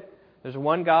affirmed it. There's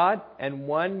one God and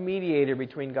one mediator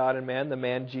between God and man, the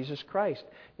man Jesus Christ.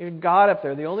 There's God up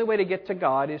there. The only way to get to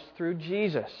God is through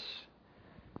Jesus.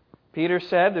 Peter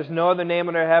said, there's no other name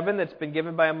under heaven that's been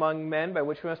given by among men by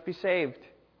which we must be saved.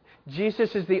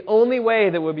 Jesus is the only way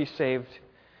that we'll be saved,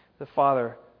 the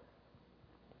Father.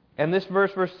 And this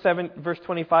verse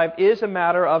 25, is a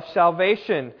matter of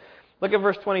salvation. Look at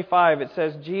verse 25. It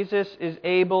says, Jesus is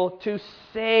able to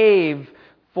save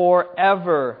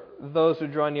forever those who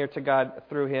draw near to God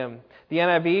through Him. The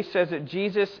NIV says that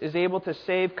Jesus is able to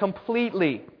save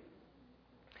completely.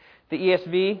 The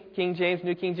ESV, King James,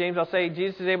 New King James, I'll say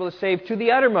Jesus is able to save to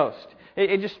the uttermost.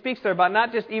 It just speaks there about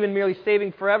not just even merely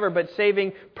saving forever, but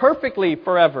saving perfectly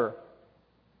forever.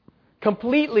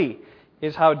 Completely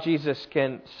is how Jesus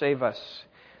can save us.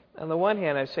 On the one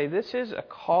hand, I say this is a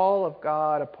call of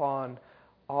God upon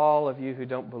all of you who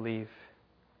don't believe.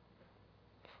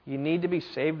 You need to be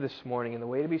saved this morning, and the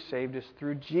way to be saved is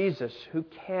through Jesus, who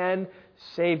can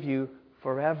save you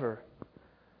forever.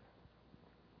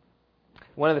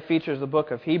 One of the features of the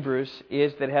book of Hebrews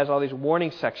is that it has all these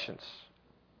warning sections.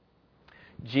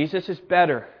 Jesus is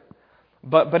better.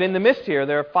 But in the midst here,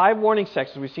 there are 5 warning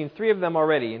sections. We've seen 3 of them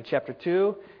already in chapter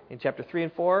 2, in chapter 3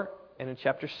 and 4, and in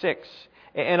chapter 6.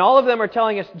 And all of them are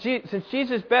telling us, since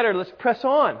Jesus is better, let's press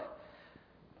on.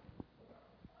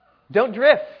 Don't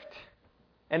drift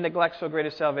and neglect so great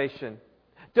a salvation.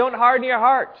 Don't harden your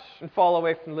hearts and fall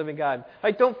away from the living God.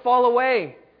 Don't fall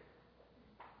away,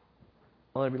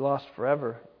 only to be lost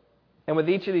forever. And with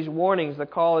each of these warnings, the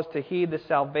call is to heed the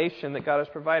salvation that God has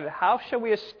provided. How shall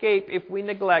we escape if we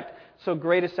neglect so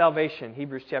great a salvation?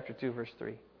 Hebrews chapter 2, verse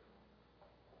 3.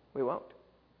 We won't.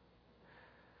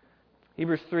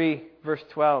 Hebrews 3, verse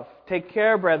 12. Take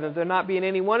care, brethren, that there not be in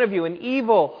any one of you an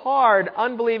evil, hard,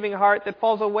 unbelieving heart that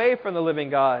falls away from the living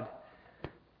God.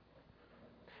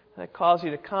 That calls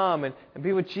you to come and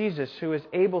be with Jesus, who is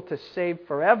able to save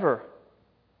forever.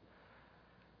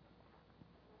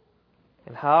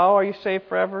 And how are you saved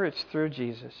forever? It's through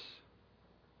Jesus.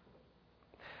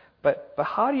 But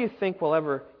how do you think we'll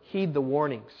ever heed the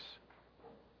warnings?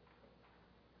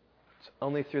 It's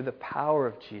only through the power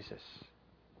of Jesus.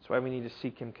 That's why we need to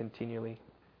seek Him continually.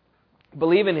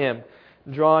 Believe in Him.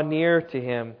 Draw near to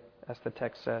Him, as the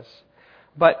text says.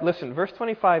 But listen, verse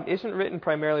 25 isn't written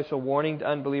primarily as a warning to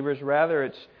unbelievers. Rather,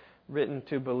 it's written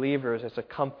to believers as a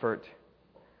comfort.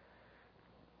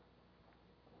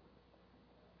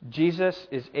 Jesus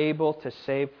is able to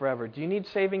save forever. Do you need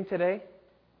saving today?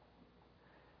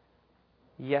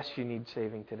 Yes, you need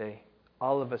saving today.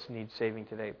 All of us need saving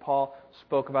today. Paul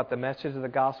spoke about the message of the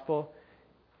gospel.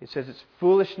 He says it's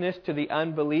foolishness to the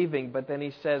unbelieving, but then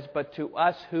he says, but to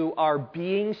us who are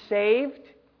being saved,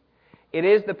 it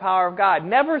is the power of God.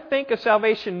 Never think of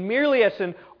salvation merely as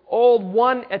an old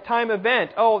one-time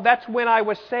event. Oh, that's when I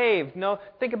was saved. No,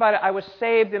 think about it. I was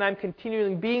saved and I'm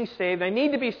continually being saved. I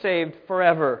need to be saved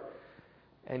forever.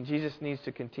 And Jesus needs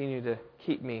to continue to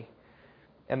keep me.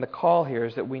 And the call here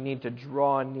is that we need to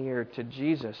draw near to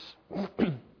Jesus,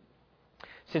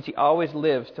 since He always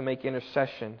lives to make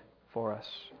intercession for us.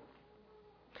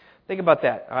 Think about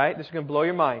that, all right? This is going to blow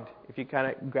your mind if you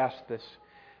kind of grasp this.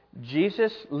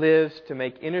 Jesus lives to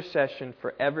make intercession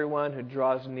for everyone who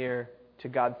draws near to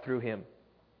God through Him.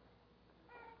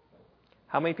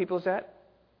 How many people is that?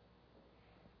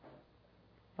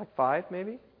 Like 5,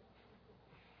 maybe?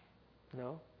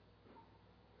 No?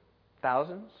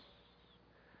 Thousands?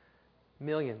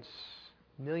 Millions.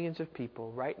 Millions of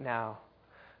people right now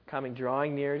coming,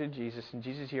 drawing near to Jesus, and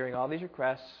Jesus hearing all these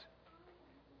requests,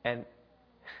 and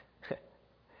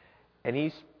and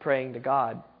He's praying to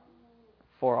God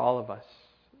for all of us.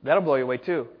 That'll blow you away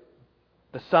too.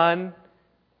 The Son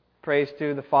prays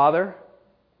to the Father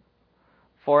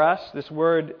for us. This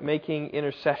word, making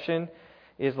intercession,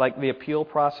 is like the appeal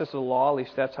process of the law. At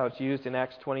least that's how it's used in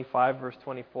Acts 25, verse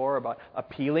 24, about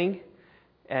appealing.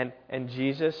 And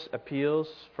Jesus appeals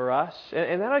for us.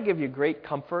 And that'll give you great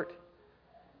comfort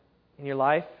in your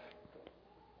life.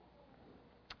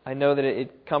 I know that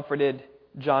it comforted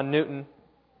John Newton.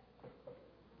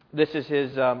 This is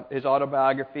his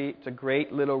autobiography. It's a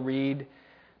great little read.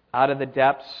 Out of the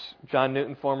depths. John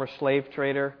Newton, former slave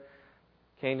trader,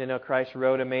 came to know Christ,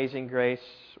 wrote Amazing Grace,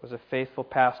 was a faithful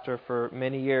pastor for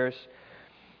many years.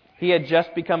 He had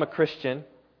just become a Christian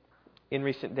in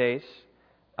recent days.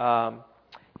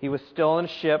 He was still on a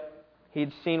ship.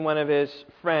 He'd seen one of his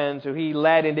friends who he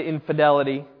led into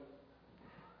infidelity.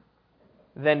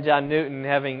 Then John Newton,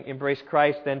 having embraced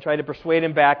Christ, then tried to persuade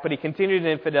him back, but he continued in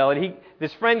infidelity.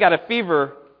 This friend got a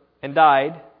fever and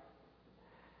died.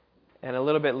 And a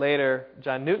little bit later,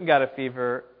 John Newton got a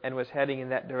fever and was heading in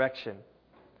that direction.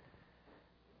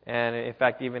 And in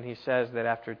fact, even he says that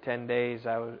after 10 days,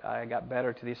 I got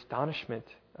better, to the astonishment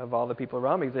of all the people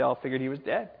around me. They all figured he was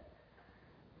dead.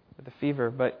 with the fever.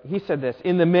 But he said this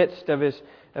in the midst of his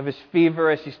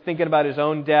fever, as he's thinking about his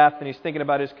own death and he's thinking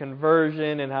about his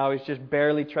conversion and how he's just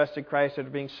barely trusted Christ after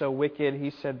being so wicked.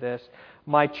 He said this,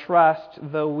 "My trust,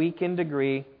 though weak in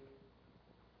degree,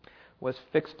 was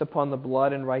fixed upon the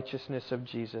blood and righteousness of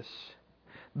Jesus.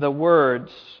 The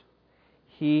words,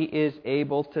 'He is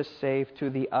able to save to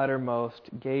the uttermost,'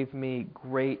 gave me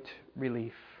great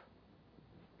relief."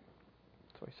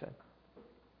 That's what he said.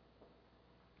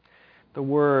 The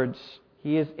words,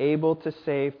 "He is able to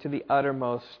save to the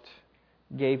uttermost,"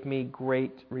 gave me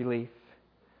great relief.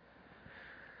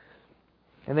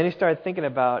 And then he started thinking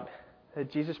about that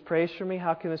Jesus prays for me.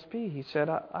 How can this be? He said,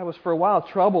 I was for a while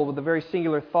troubled with a very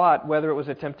singular thought, whether it was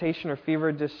a temptation or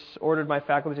fever disordered my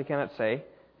faculties, I cannot say.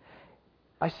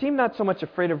 I seemed not so much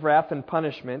afraid of wrath and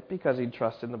punishment, because he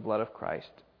trusted in the blood of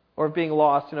Christ, or of being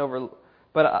lost and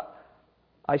but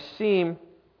I seem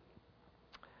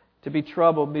to be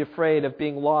troubled, be afraid of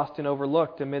being lost and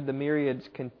overlooked amid the myriads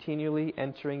continually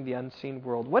entering the unseen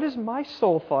world. What is my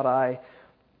soul, thought I,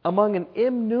 among an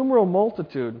innumerable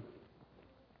multitude?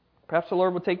 Perhaps the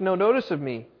Lord will take no notice of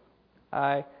me.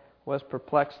 I was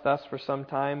perplexed thus for some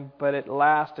time, but at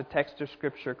last a text of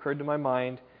Scripture occurred to my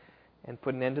mind and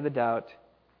put an end to the doubt.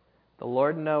 The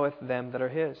Lord knoweth them that are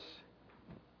His.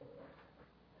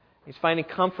 He's finding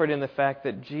comfort in the fact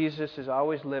that Jesus is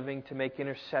always living to make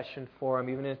intercession for him,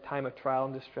 even in a time of trial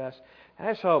and distress. And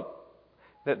I just hope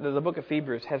that the book of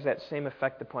Hebrews has that same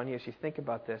effect upon you as you think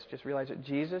about this. Just realize that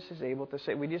Jesus is able to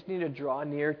say, we just need to draw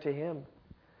near to Him,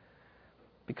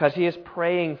 because He is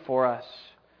praying for us.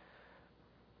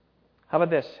 How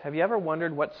about this? Have you ever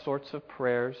wondered what sorts of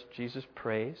prayers Jesus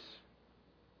prays?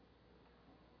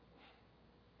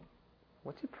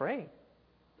 What's He praying?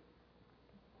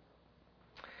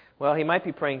 Well, He might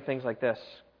be praying things like this.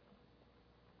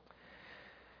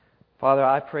 Father,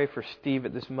 I pray for Steve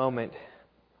at this moment.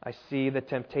 I see the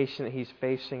temptation that he's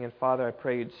facing, and Father, I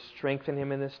pray You'd strengthen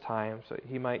him in this time so that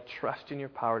he might trust in Your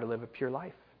power to live a pure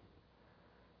life.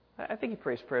 I think he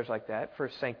prays prayers like that for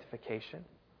his sanctification.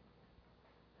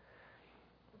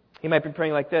 He might be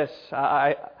praying like this.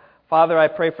 Father, I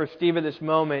pray for Steve at this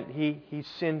moment. He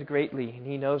sinned greatly, and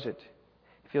he knows it.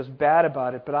 Feels bad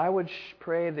about it, but I would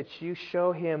pray that You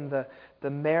show him the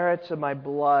merits of My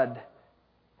blood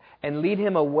and lead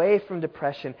him away from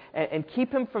depression and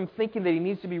keep him from thinking that he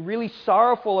needs to be really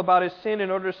sorrowful about his sin in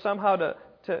order somehow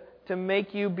to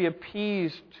make You be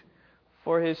appeased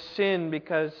for his sin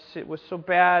because it was so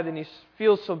bad and he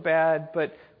feels so bad,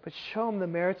 but show him the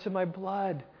merits of My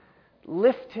blood.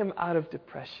 Lift him out of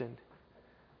depression.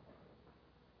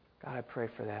 God, I pray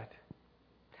for that.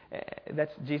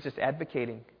 That's Jesus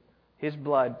advocating His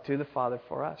blood to the Father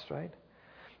for us, right?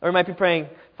 Or you might be praying,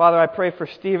 Father, I pray for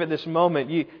Steve at this moment.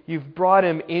 You've brought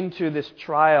him into this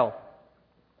trial,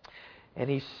 and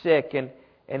he's sick, and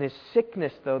his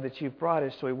sickness, though, that You've brought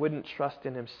is so he wouldn't trust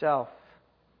in himself.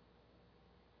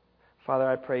 Father,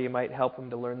 I pray You might help him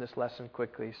to learn this lesson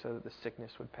quickly so that the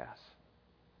sickness would pass.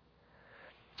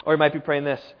 Or you might be praying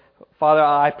this, Father,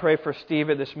 I pray for Steve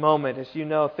at this moment. As You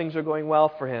know, things are going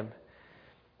well for him.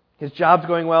 His job's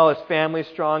going well, his family's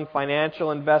strong, financial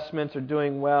investments are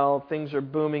doing well, things are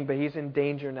booming, but he's in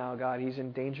danger now, God. He's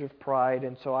in danger of pride,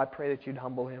 and so I pray that You'd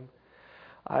humble him.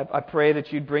 I pray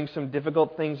that You'd bring some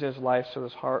difficult things in his life so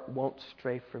his heart won't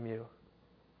stray from You.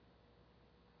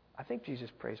 I think Jesus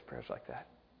prays prayers like that.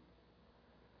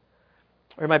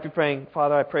 Or you might be praying,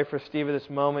 Father, I pray for Steve at this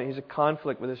moment. He's in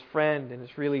conflict with his friend, and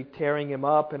it's really tearing him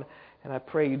up, and I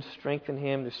pray You'd strengthen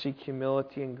him to seek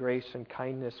humility and grace and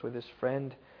kindness with his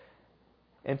friend,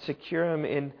 and secure him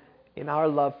in our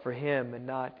love for him and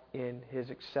not in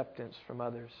his acceptance from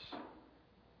others.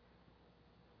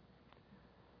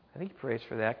 I think he prays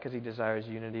for that because he desires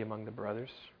unity among the brothers.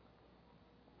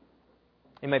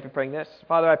 He might be praying this.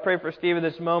 Father, I pray for Steve at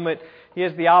this moment. He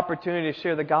has the opportunity to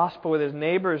share the gospel with his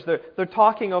neighbors. They're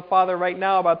talking, oh Father, right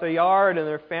now about their yard and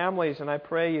their families, and I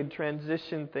pray You'd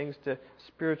transition things to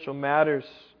spiritual matters.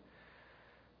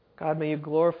 God, may You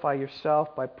glorify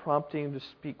Yourself by prompting him to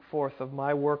speak forth of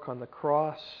My work on the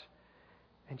cross.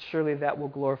 And surely that will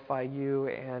glorify You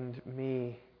and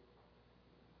me.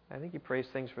 I think he prays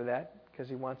things for that because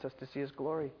he wants us to see his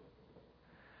glory.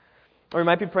 Or you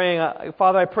might be praying,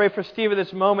 Father, I pray for Steve at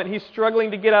this moment. He's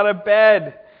struggling to get out of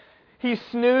bed. He's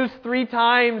snoozed 3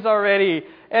 times already.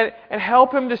 And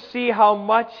help him to see how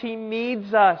much he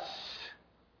needs us.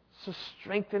 So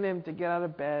strengthen him to get out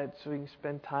of bed so he can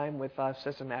spend time with us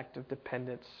as an act of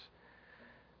dependence.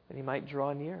 And he might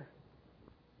draw near.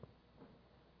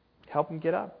 Help him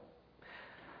get up.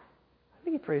 I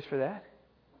think he prays for that.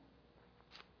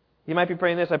 You might be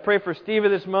praying this: I pray for Steve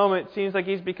at this moment. It seems like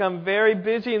he's become very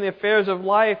busy in the affairs of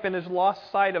life and has lost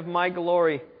sight of my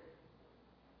glory.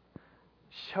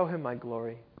 Show him my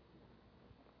glory.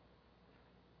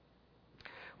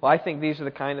 Well, I think these are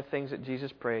the kind of things that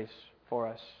Jesus prays for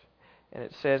us. And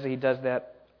it says He does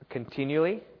that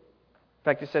continually. In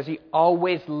fact, it says He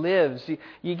always lives.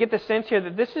 You get the sense here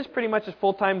that this is pretty much His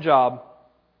full-time job.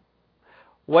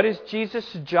 What is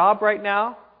Jesus' job right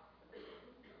now?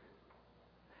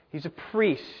 He's a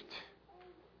priest.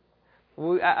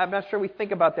 I'm not sure we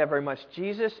think about that very much.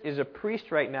 Jesus is a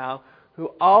priest right now who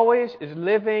always is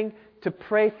living to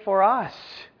pray for us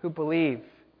who believe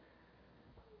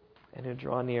and who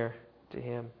draw near to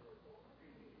Him.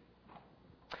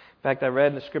 In fact, I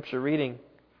read in the Scripture reading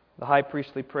the high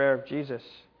priestly prayer of Jesus.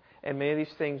 And many of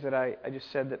these things that I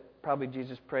just said that probably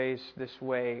Jesus prays this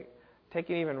way,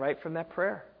 taken even right from that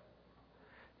prayer.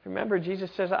 Remember,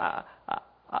 Jesus says,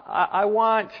 I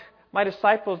want my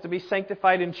disciples to be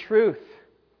sanctified in truth.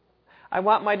 I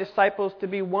want my disciples to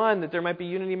be one, that there might be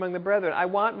unity among the brethren. I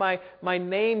want my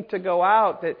name to go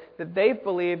out, that they've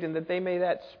believed and that they may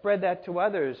spread that to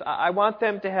others. I want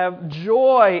them to have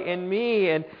joy in me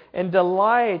and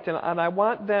delight, and I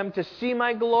want them to see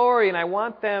my glory, and I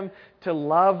want them to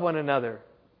love one another.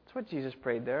 That's what Jesus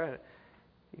prayed there.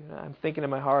 I'm thinking in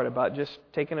my heart about just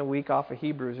taking a week off of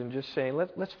Hebrews and just saying,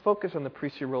 let's focus on the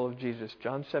priestly role of Jesus.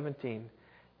 John 17.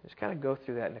 Just kind of go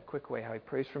through that in a quick way, how He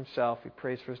prays for Himself, He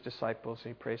prays for His disciples,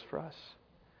 and He prays for us.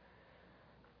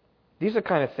 These are the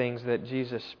kind of things that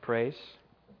Jesus prays.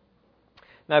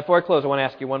 Now, before I close, I want to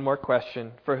ask you one more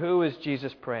question. For who is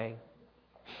Jesus praying?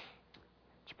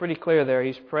 It's pretty clear there.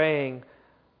 He's praying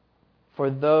for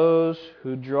those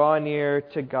who draw near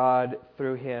to God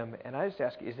through Him. And I just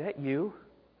ask you, is that you?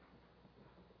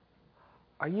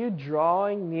 Are you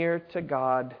drawing near to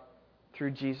God through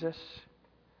Jesus?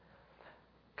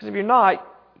 Because if you're not,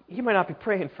 He might not be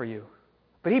praying for you.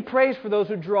 But He prays for those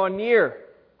who draw near.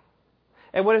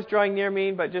 And what does drawing near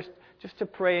mean? But just to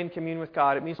pray and commune with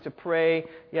God. It means to pray,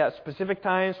 specific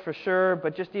times for sure,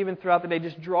 but just even throughout the day,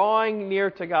 just drawing near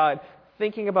to God,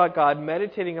 thinking about God,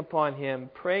 meditating upon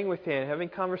Him, praying with Him, having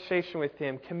conversation with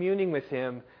Him, communing with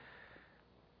Him.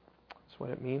 That's what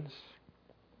it means.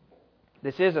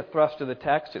 This is a thrust of the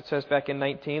text. It says back in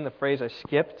 19, the phrase I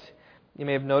skipped. You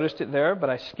may have noticed it there,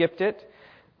 but I skipped it.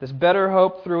 This better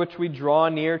hope through which we draw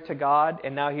near to God.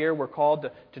 And now here we're called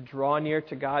to draw near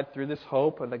to God through this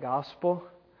hope of the gospel.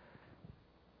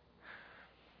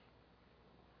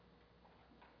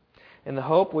 And the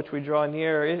hope which we draw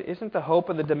near isn't the hope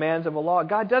of the demands of a law.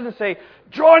 God doesn't say,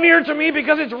 draw near to me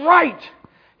because it's right.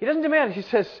 He doesn't demand it. He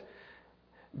says,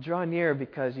 draw near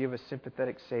because you have a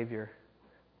sympathetic Savior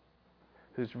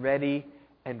who's ready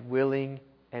and willing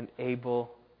and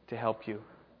able to help you.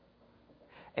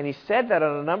 And He said that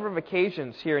on a number of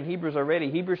occasions here in Hebrews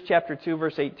already. Hebrews chapter 2,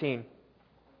 verse 18.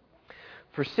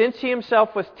 For since He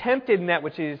Himself was tempted in that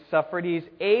which He suffered, He is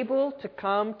able to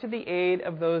come to the aid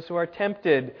of those who are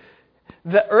tempted.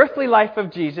 The earthly life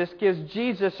of Jesus gives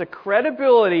Jesus a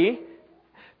credibility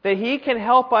that He can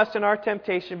help us in our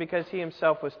temptation because He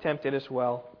Himself was tempted as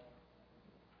well.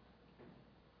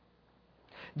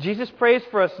 Jesus prays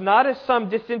for us not as some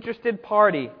disinterested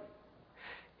party.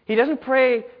 He doesn't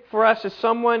pray for us as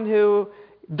someone who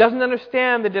doesn't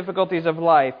understand the difficulties of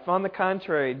life. On the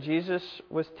contrary, Jesus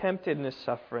was tempted in His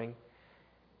suffering.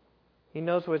 He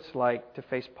knows what it's like to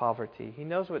face poverty. He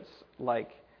knows what it's like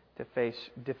to face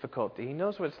difficulty. He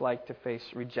knows what it's like to face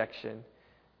rejection.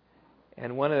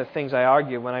 And one of the things I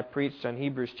argued when I preached on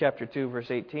Hebrews chapter 2,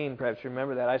 verse 18, perhaps you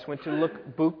remember that, I just went to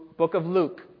the book of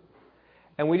Luke.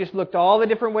 And we just looked at all the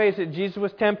different ways that Jesus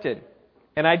was tempted.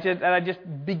 And I just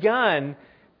begun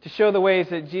to show the ways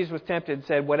that Jesus was tempted and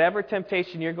said, whatever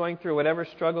temptation you're going through, whatever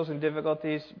struggles and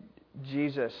difficulties,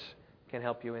 Jesus can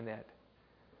help you in that.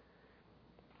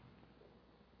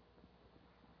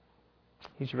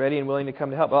 He's ready and willing to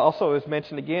come to help. Also, it was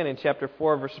mentioned again in chapter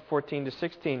 4, verses 14 to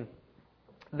 16.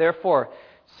 Therefore,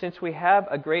 since we have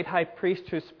a great high priest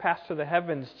who's passed through the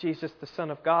heavens, Jesus, the Son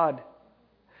of God,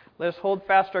 let us hold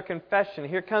fast our confession.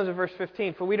 Here comes in verse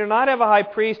 15. For we do not have a high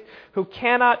priest who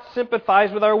cannot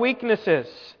sympathize with our weaknesses,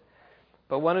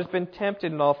 but one who's been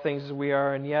tempted in all things as we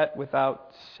are, and yet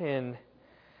without sin.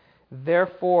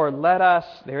 Therefore, let us,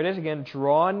 there it is again,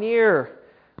 draw near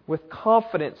with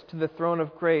confidence to the throne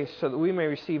of grace so that we may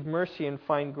receive mercy and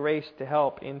find grace to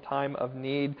help in time of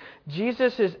need.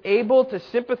 Jesus is able to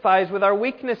sympathize with our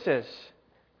weaknesses.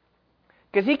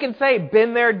 Because He can say,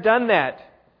 been there, done that.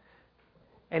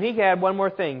 And He had one more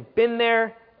thing. Been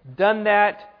there, done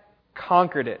that,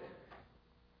 conquered it.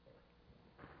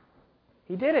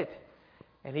 He did it.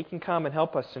 And He can come and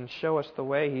help us and show us the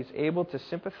way. He's able to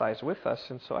sympathize with us.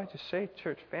 And so I just say,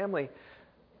 church family,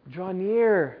 draw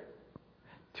near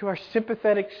to our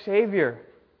sympathetic Savior.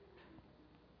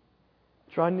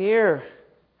 Draw near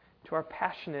to our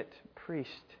passionate priest.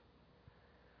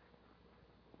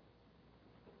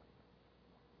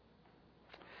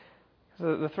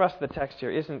 So the thrust of the text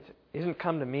here isn't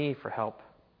come to me for help.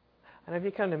 And if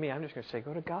you come to me, I'm just going to say,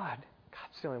 go to God.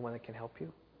 God's the only one that can help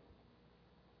you.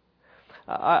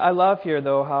 I love here,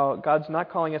 though, how God's not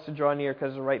calling us to draw near because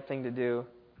it's the right thing to do.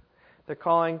 This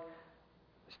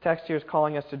text here is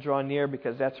calling us to draw near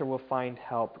because that's where we'll find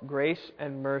help. Grace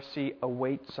and mercy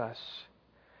awaits us.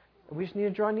 We just need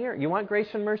to draw near. You want grace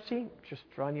and mercy? Just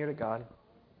draw near to God.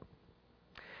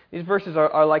 These verses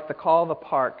are like the call of the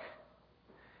park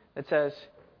that says,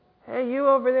 hey, you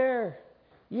over there,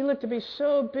 you look to be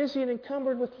so busy and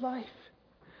encumbered with life.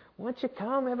 Why don't you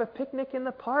come have a picnic in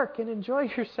the park and enjoy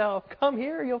yourself? Come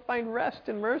here, you'll find rest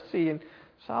and mercy and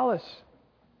solace.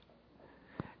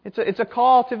 It's a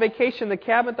call to vacation. The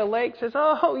cabin at the lake says,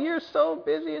 oh, you're so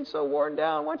busy and so worn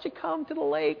down. Why don't you come to the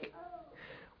lake?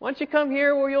 Why don't you come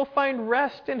here where you'll find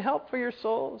rest and help for your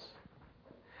souls?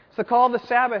 It's the call of the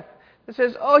Sabbath that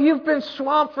says, oh, you've been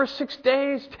swamped for 6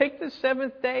 days. Take the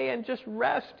seventh day and just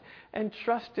rest and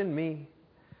trust in me.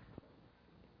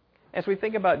 As we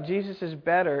think about Jesus is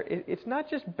better, it's not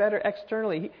just better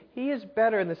externally. He is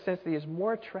better in the sense that He is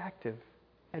more attractive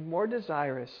and more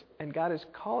desirous. And God is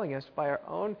calling us by our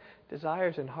own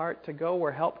desires and heart to go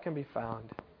where help can be found.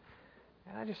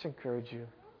 And I just encourage you,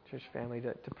 church family,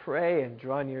 to pray and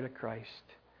draw near to Christ,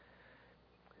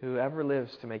 who ever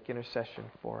lives to make intercession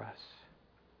for us.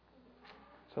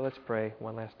 So let's pray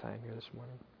one last time here this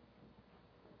morning.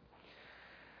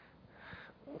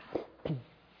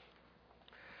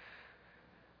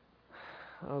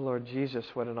 Oh, Lord Jesus,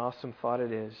 what an awesome thought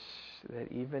it is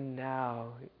that even now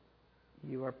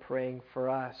you are praying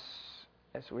for us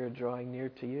as we are drawing near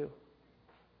to you.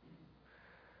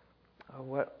 Oh,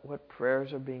 what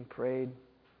prayers are being prayed?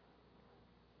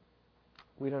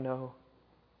 We don't know.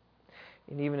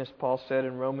 And even as Paul said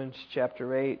in Romans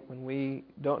chapter 8, when we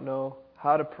don't know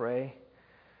how to pray,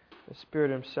 the Spirit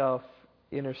Himself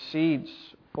intercedes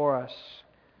for us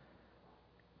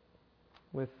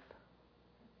with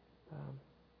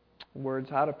words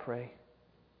how to pray.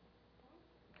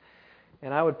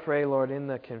 And I would pray, Lord, in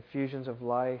the confusions of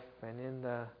life and in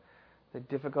the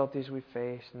difficulties we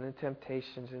face, and the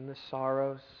temptations, in the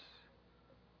sorrows,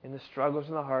 in the struggles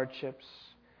and the hardships,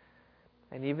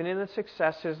 and even in the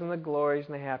successes and the glories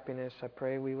and the happiness, I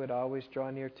pray we would always draw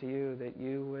near to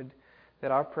you,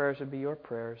 that our prayers would be your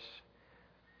prayers,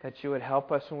 that you would help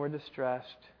us when we're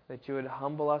distressed, that you would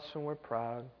humble us when we're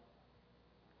proud,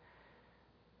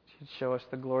 that you'd show us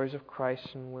the glories of Christ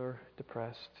when we're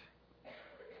depressed.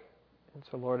 And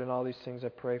so, Lord, in all these things, I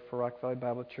pray for Rock Valley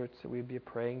Bible Church that we'd be a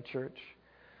praying church,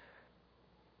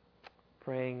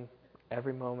 praying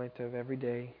every moment of every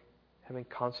day, having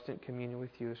constant communion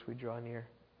with you as we draw near.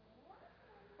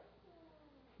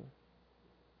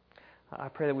 I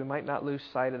pray that we might not lose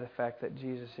sight of the fact that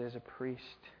Jesus is a priest.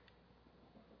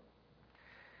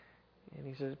 And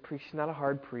He's a priest, not a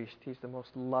hard priest. He's the most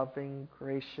loving,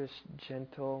 gracious,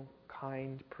 gentle,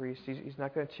 kind priest. He's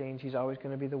not going to change. He's always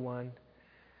going to be the one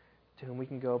to whom we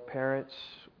can go. Parents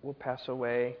will pass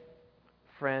away.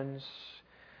 Friends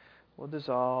will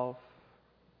dissolve.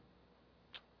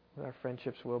 Our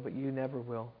friendships will, but you never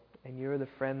will. And you're the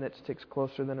friend that sticks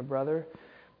closer than a brother.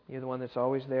 You're the one that's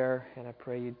always there. And I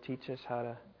pray you'd teach us how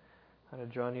to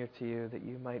draw near to you, that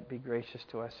you might be gracious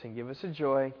to us and give us a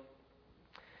joy,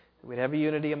 that we'd have a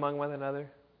unity among one another,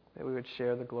 that we would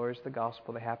share the glories of the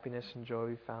gospel, the happiness and joy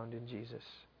we found in Jesus.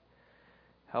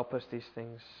 Help us these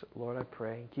things, Lord, I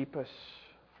pray. And keep us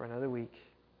for another week.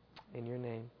 In your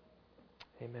name,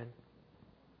 amen.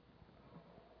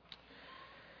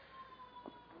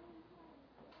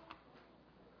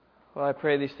 Well, I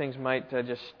pray these things might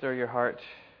just stir your heart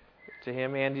to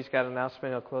Him. Andy's got an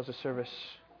announcement. He'll close the service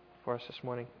for us this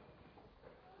morning.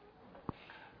 All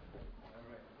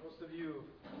right. Most of you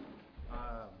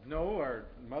know our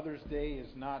Mother's Day is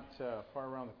not far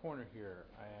around the corner here.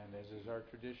 And as is our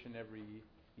tradition every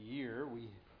year,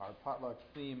 our potluck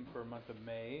theme for the month of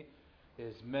May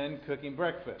is men cooking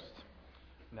breakfast.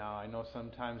 Now, I know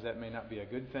sometimes that may not be a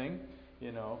good thing,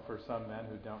 for some men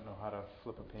who don't know how to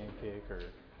flip a pancake or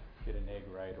get an egg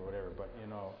right or whatever, but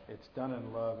it's done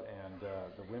in love, and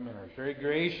the women are very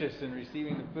gracious in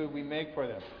receiving the food we make for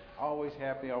them. Always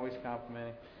happy, always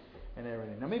complimenting, and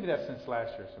everything. Now maybe that's since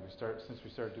last year, since we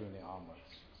started doing the omelets.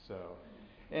 So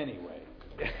anyway,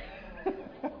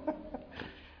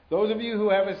 Those of you who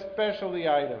have a specialty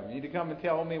item, you need to come and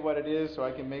tell me what it is so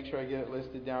I can make sure I get it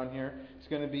listed down here. It's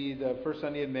going to be the first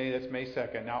Sunday of May. That's May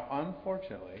 2nd. Now,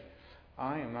 unfortunately,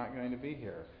 I am not going to be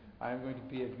here. I am going to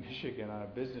be in Michigan on a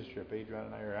business trip. Adrian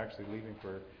and I are actually leaving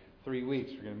for 3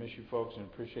 weeks. We're going to miss you folks and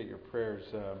appreciate your prayers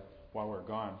while we're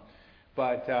gone.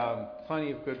 But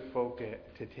plenty of good folk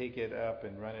to take it up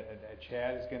and run it.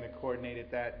 Chad is going to coordinate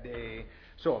it that day.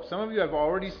 So some of you have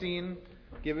already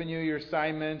given you your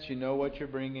assignments. You know what you're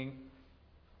bringing.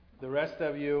 The rest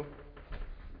of you,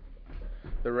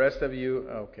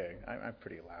 okay, I'm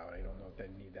pretty loud. I don't know if they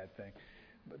need that thing.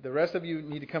 But the rest of you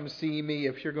need to come see me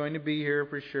if you're going to be here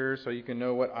for sure, so you can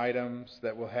know what items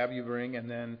that we'll have you bring, and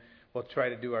then we'll try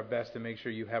to do our best to make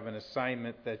sure you have an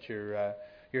assignment that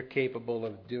you're capable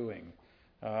of doing.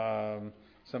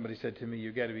 Somebody said to me,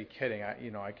 "You got to be kidding!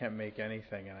 I can't make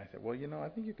anything." And I said, "Well, I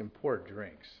think you can pour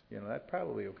drinks. That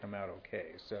probably will come out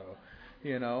okay. So,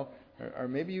 or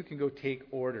maybe you can go take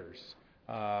orders.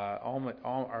 Almut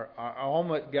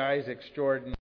guys extraordinary."